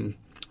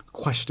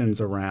questions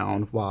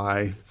around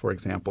why, for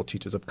example,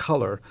 teachers of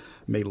color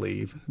may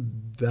leave,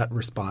 that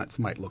response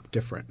might look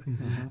different.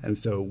 And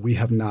so we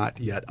have not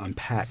yet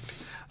unpacked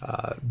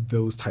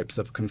those types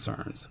of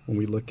concerns. When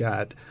we look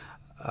at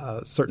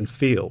certain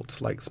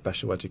fields like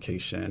special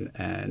education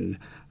and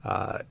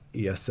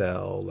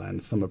ESL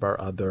and some of our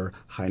other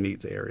high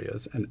needs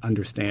areas, and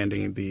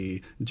understanding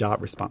the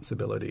job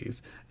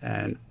responsibilities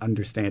and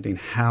understanding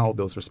how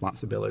those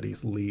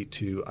responsibilities lead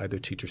to either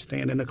teachers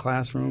staying in the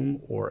classroom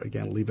or,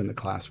 again, leaving the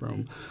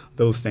classroom,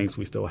 those things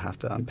we still have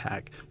to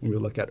unpack. When we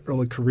look at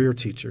early career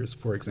teachers,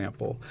 for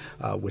example,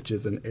 which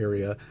is an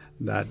area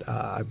that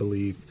I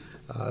believe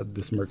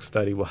this Merck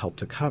study will help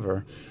to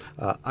cover,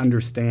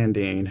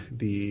 understanding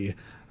the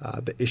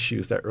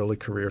issues that early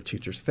career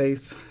teachers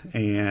face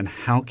and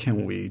how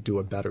can we do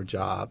a better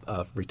job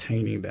of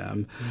retaining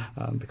them,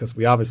 because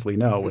we obviously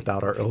know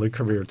without our early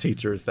career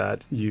teachers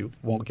that you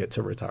won't get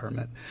to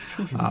retirement.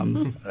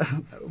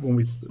 When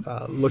we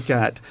look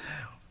at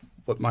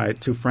what my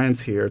two friends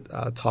here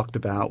talked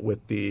about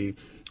with the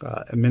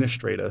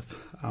administrative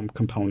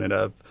component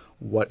of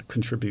what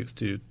contributes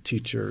to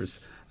teachers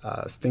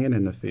staying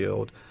in the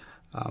field,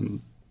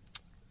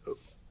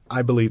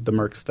 I believe the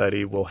Merck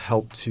study will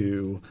help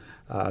to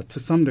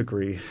some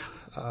degree,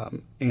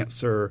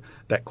 answer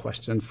that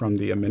question from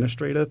the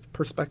administrative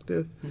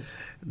perspective.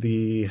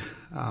 We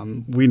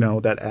know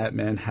that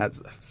admin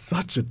has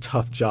such a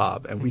tough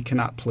job, and we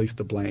cannot place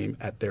the blame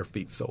at their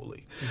feet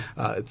solely.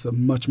 It's a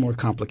much more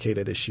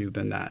complicated issue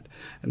than that.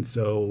 And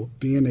so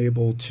being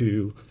able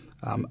to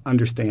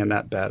understand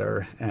that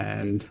better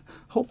and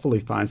hopefully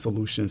find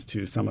solutions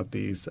to some of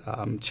these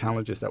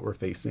challenges that we're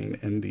facing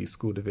in the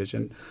school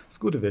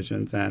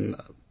divisions and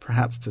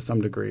perhaps to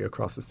some degree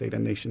across the state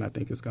and nation, I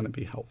think is going to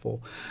be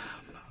helpful.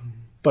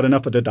 But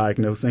enough of the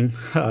diagnosing.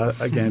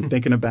 Again,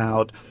 thinking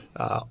about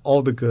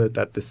all the good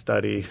that this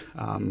study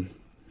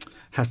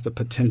has the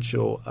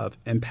potential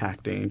of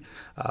impacting,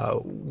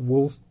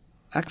 we'll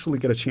actually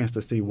get a chance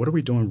to see what are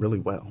we doing really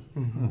well,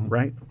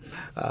 right?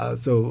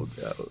 So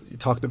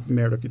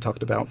Meredith, you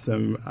talked about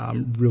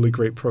some really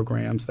great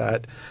programs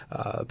that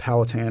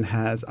Powhatan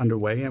has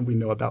underway, and we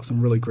know about some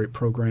really great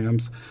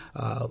programs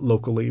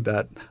locally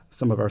that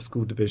some of our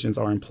school divisions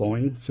are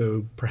employing.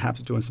 So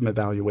perhaps doing some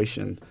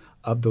evaluation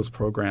of those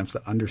programs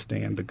to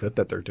understand the good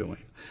that they're doing.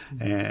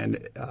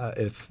 And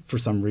if for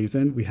some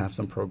reason we have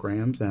some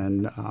programs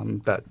and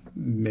that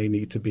may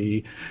need to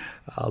be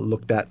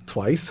looked at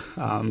twice,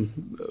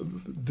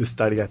 this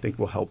study I think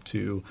will help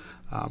to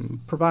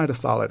provide a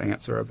solid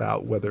answer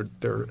about whether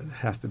there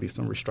has to be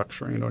some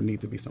restructuring or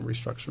need to be some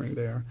restructuring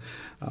there.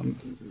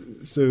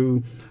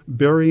 So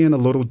burying a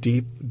little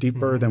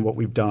deeper than what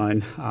we've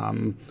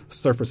done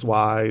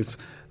surface-wise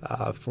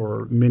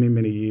for many,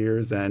 many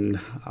years, and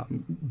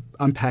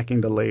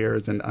unpacking the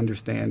layers and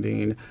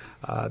understanding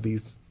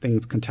these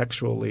things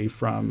contextually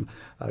from,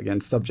 again,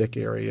 subject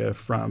area,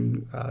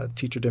 from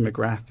teacher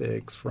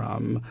demographics,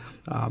 from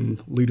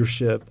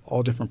leadership,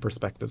 all different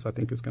perspectives, I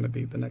think is going to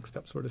be the next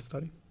step sort of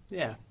study.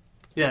 Yeah,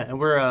 and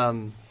we're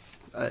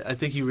I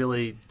think you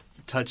really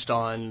touched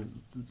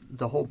on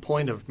the whole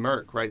point of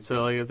Merck, right?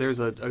 So if there's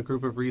a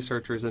group of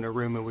researchers in a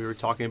room and we were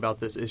talking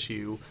about this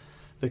issue,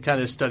 the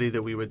kind of study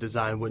that we would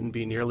design wouldn't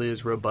be nearly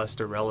as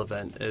robust or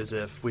relevant as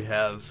if we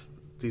have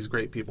these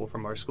great people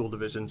from our school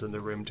divisions in the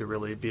room to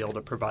really be able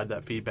to provide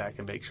that feedback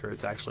and make sure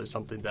it's actually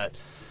something that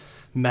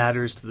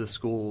matters to the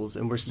schools.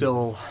 And we're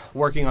still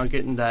working on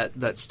getting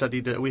that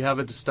study. We have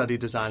a study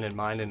design in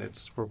mind,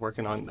 and we're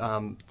working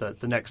on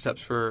the next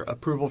steps for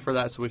approval for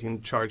that so we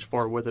can charge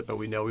forward with it. But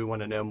we know we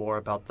want to know more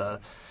about the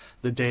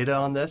data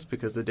on this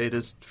because the data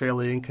is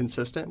fairly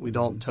inconsistent. We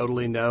don't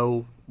totally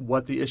know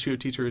what the issue of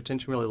teacher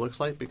retention really looks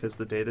like because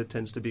the data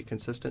tends to be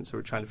consistent. So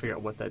we're trying to figure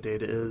out what that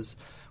data is.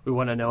 We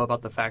want to know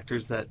about the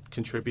factors that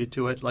contribute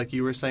to it. Like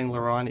you were saying,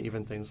 Laurent,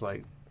 even things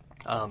like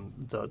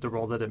the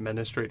role that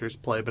administrators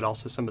play, but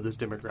also some of those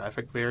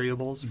demographic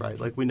variables, right?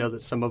 Like we know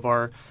that some of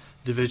our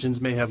divisions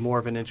may have more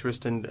of an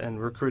interest in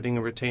recruiting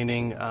and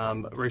retaining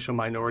racial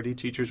minority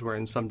teachers, where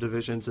in some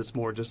divisions it's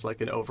more just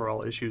like an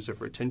overall issues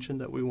of retention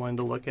that we wanted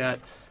to look at.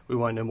 We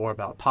want to know more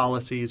about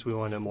policies. We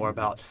want to know more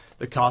about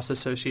the costs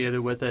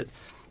associated with it.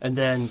 And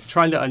then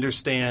trying to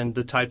understand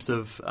the types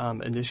of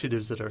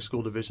initiatives that our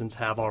school divisions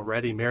have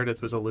already.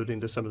 Meredith was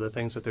alluding to some of the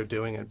things that they're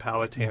doing in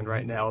Powhatan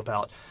right now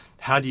about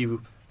how do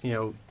you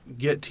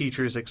get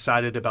teachers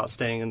excited about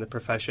staying in the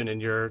profession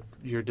in your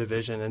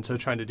division. And so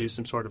trying to do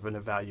some sort of an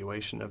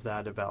evaluation of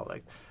that about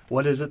like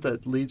what is it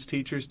that leads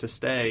teachers to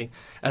stay.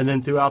 And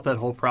then throughout that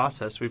whole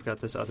process, we've got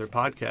this other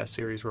podcast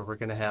series where we're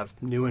going to have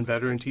new and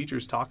veteran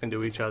teachers talking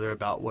to each other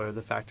about what are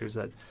the factors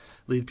that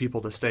lead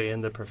people to stay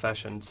in the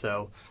profession.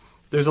 So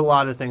there's a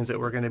lot of things that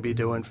we're going to be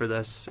doing for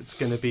this. It's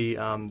going to be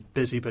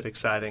busy but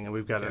exciting, and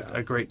we've got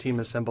a great team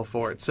assembled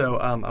for it. So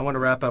I want to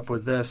wrap up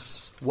with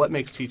this. What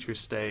makes teachers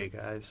stay,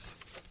 guys?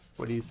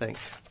 What do you think?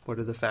 What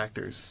are the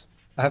factors?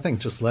 I think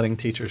just letting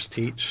teachers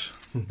teach,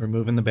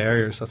 removing the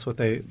barriers. That's what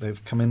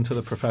they've come into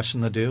the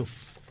profession to do.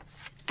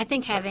 I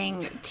think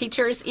having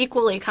teachers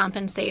equally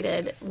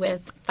compensated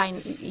with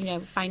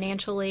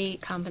financially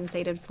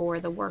compensated for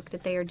the work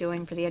that they are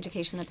doing, for the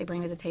education that they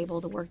bring to the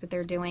table, the work that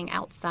they're doing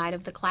outside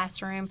of the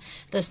classroom,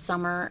 the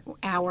summer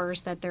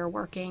hours that they're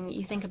working.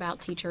 You think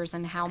about teachers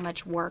and how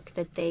much work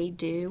that they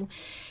do.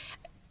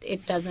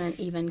 It doesn't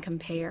even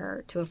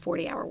compare to a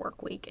 40-hour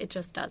work week. It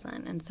just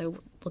doesn't. And so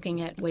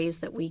looking at ways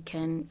that we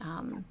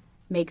can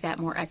make that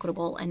more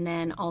equitable. And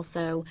then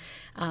also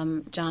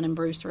John and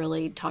Bruce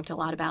really talked a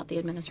lot about the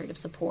administrative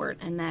support,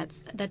 and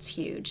that's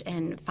huge.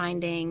 And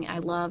I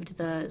loved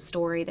the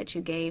story that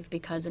you gave,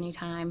 because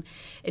anytime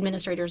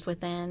administrators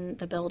within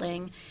the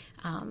building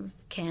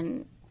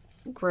can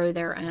grow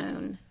their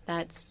own,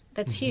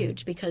 that's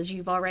huge, because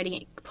you've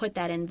already put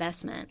that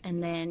investment, and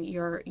then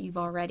you've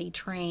already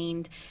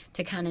trained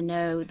to kind of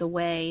know the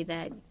way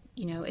that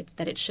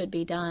it should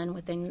be done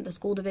within the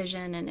school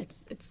division, and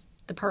it's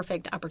the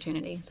perfect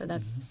opportunity. So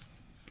that's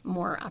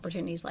more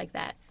opportunities like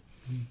that.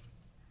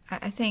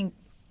 I think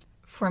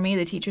for me,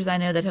 the teachers I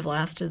know that have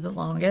lasted the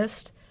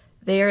longest,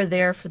 they are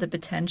there for the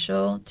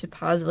potential to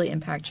positively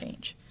impact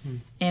change.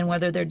 And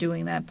whether they're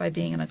doing that by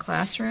being in a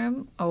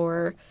classroom,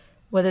 or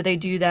whether they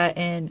do that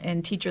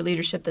in teacher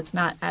leadership that's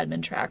not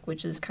admin track,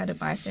 which is kind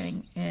of my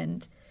thing,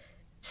 and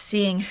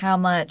seeing how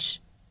much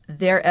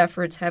their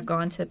efforts have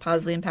gone to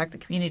positively impact the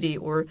community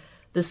or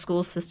the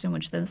school system,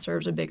 which then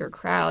serves a bigger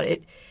crowd.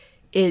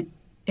 It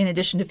in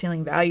addition to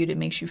feeling valued, it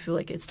makes you feel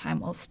like it's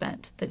time well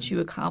spent, that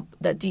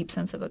that deep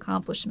sense of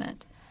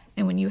accomplishment.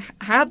 And when you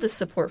have the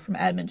support from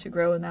admin to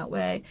grow in that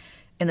way,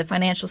 and the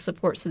financial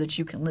support so that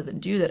you can live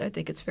and do that, I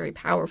think it's very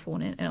powerful,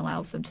 and it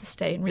allows them to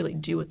stay and really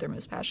do what they're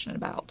most passionate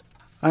about.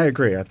 I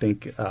agree. I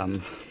think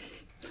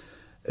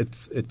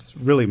it's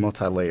really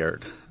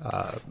multi-layered,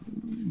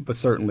 but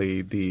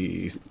certainly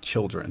the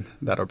children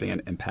that are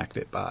being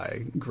impacted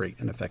by great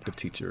and effective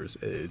teachers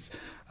is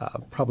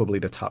probably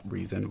the top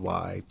reason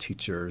why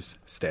teachers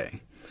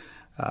stay.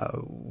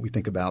 We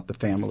think about the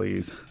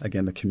families,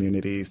 again, the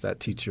communities that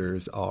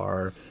teachers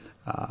are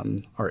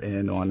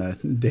in on a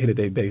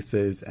day-to-day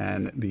basis,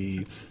 and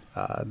the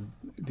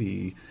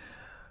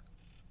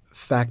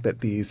fact that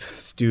these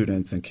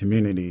students and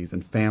communities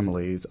and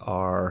families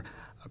are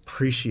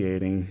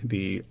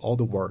appreciating all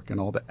the work and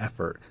all the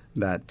effort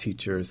that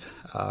teachers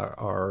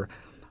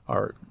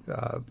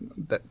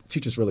that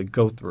teachers really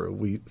go through.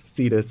 We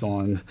see this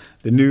on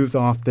the news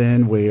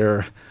often,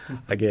 where,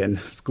 again,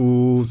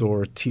 schools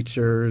or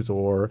teachers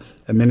or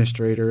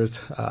administrators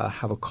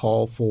have a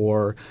call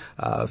for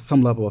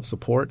some level of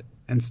support,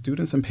 and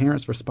students and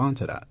parents respond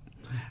to that.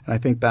 And I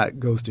think that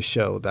goes to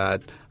show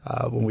that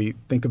when we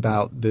think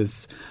about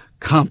this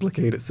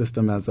complicated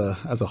system as a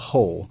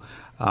whole,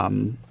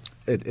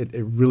 it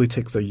really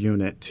takes a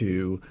unit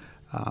to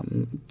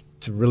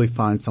really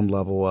find some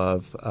level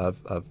of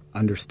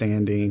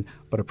understanding,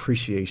 but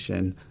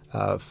appreciation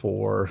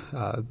for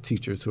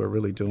teachers who are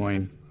really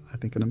doing, I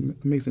think, an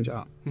amazing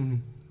job. Mm-hmm.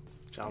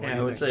 John,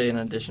 I would say, in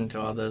addition to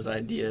all those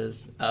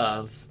ideas,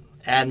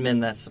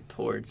 admin that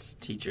supports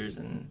teachers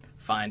in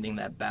finding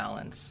that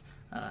balance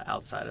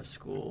outside of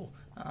school.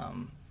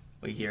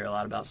 We hear a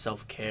lot about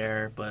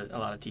self-care, but a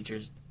lot of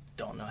teachers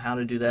don't know how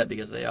to do that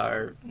because they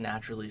are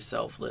naturally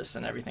selfless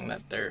in everything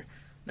that they're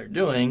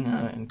doing,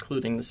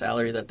 including the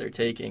salary that they're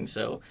taking.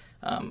 So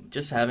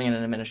just having an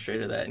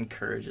administrator that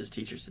encourages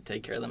teachers to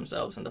take care of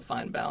themselves and to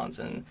find balance,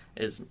 and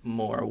is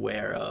more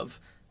aware of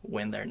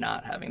when they're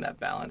not having that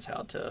balance,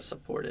 how to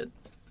support it,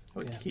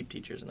 or to keep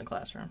teachers in the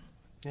classroom.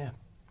 Yeah.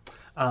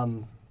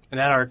 And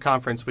at our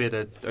conference, we had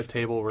a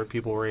table where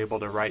people were able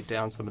to write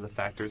down some of the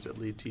factors that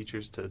lead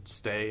teachers to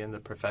stay in the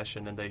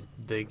profession, and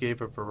they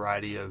gave a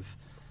variety of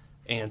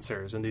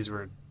answers. And these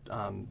were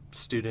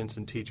students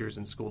and teachers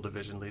and school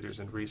division leaders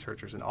and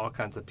researchers and all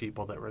kinds of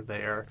people that were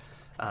there.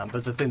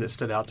 But the thing that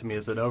stood out to me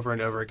is that over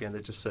and over again, they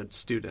just said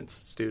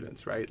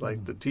students, right?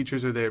 Like the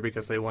teachers are there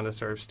because they want to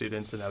serve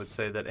students. And I would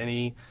say that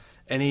any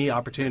any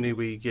opportunity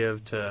we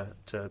give to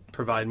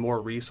provide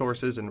more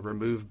resources and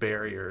remove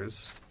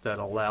barriers that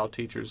allow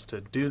teachers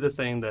to do the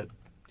thing that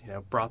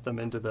brought them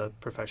into the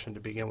profession to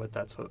begin with,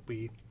 that's what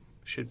we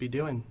should be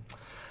doing.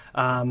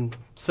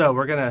 So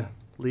we're going to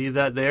leave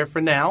that there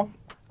for now.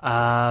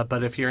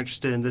 But if you're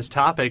interested in this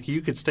topic,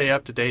 you could stay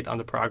up to date on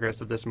the progress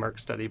of this MERC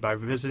study by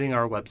visiting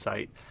our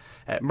website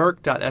at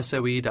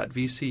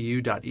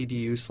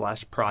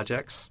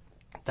merc.soe.vcu.edu/projects.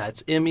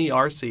 That's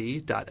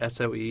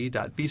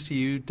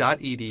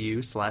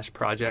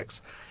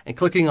merc.soe.vcu.edu/projects. And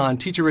clicking on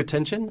Teacher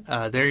Retention,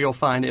 there you'll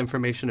find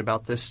information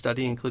about this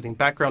study, including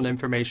background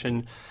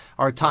information,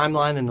 our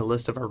timeline, and a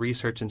list of our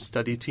research and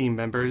study team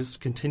members.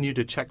 Continue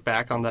to check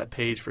back on that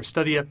page for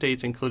study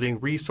updates, including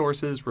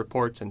resources,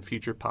 reports, and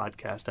future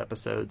podcast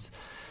episodes.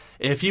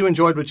 If you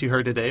enjoyed what you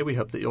heard today, we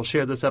hope that you'll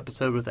share this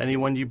episode with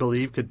anyone you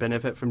believe could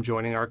benefit from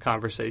joining our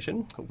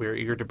conversation. We're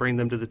eager to bring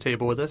them to the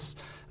table with us.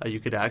 You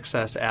could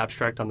access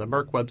Abstract on the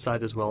MERC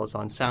website as well as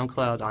on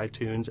SoundCloud,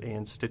 iTunes,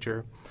 and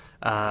Stitcher.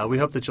 We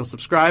hope that you'll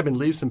subscribe and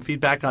leave some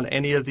feedback on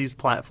any of these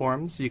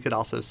platforms. You could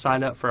also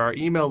sign up for our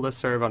email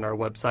listserv on our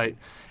website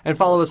and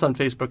follow us on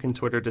Facebook and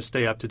Twitter to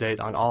stay up to date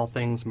on all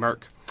things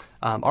MERC.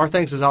 Our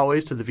thanks, as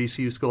always, to the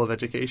VCU School of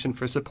Education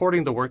for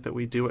supporting the work that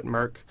we do at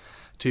MERC,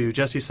 to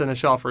Jesse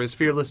Seneschal for his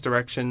fearless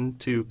direction,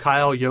 to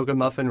Kyle Yoga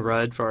Muffin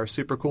Rudd for our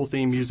super cool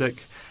theme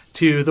music,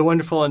 to the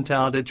wonderful and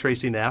talented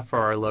Tracy Knapp for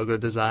our logo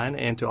design,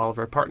 and to all of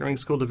our partnering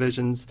school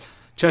divisions,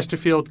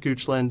 Chesterfield,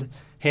 Goochland,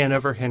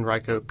 Hanover,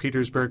 Henrico,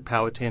 Petersburg,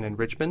 Powhatan, and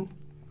Richmond.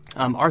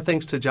 Our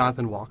thanks to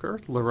Jonathan Walker,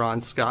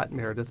 LaRon Scott,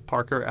 Meredith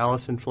Parker,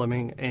 Allison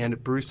Fleming,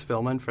 and Bruce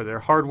Philman for their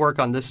hard work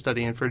on this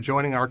study and for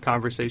joining our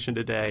conversation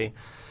today.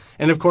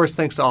 And of course,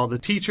 thanks to all the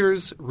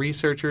teachers,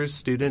 researchers,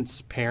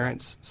 students,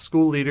 parents,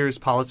 school leaders,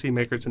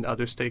 policymakers, and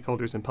other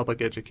stakeholders in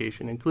public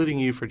education, including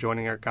you, for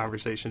joining our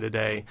conversation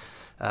today.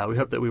 We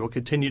hope that we will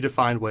continue to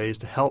find ways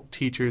to help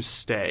teachers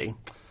stay.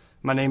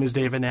 My name is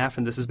David Naff,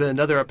 and this has been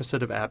another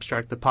episode of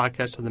Abstract, the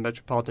podcast of the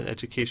Metropolitan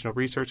Educational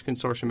Research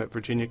Consortium at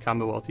Virginia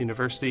Commonwealth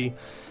University,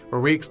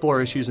 where we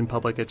explore issues in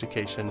public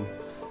education.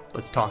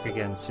 Let's talk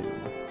again soon.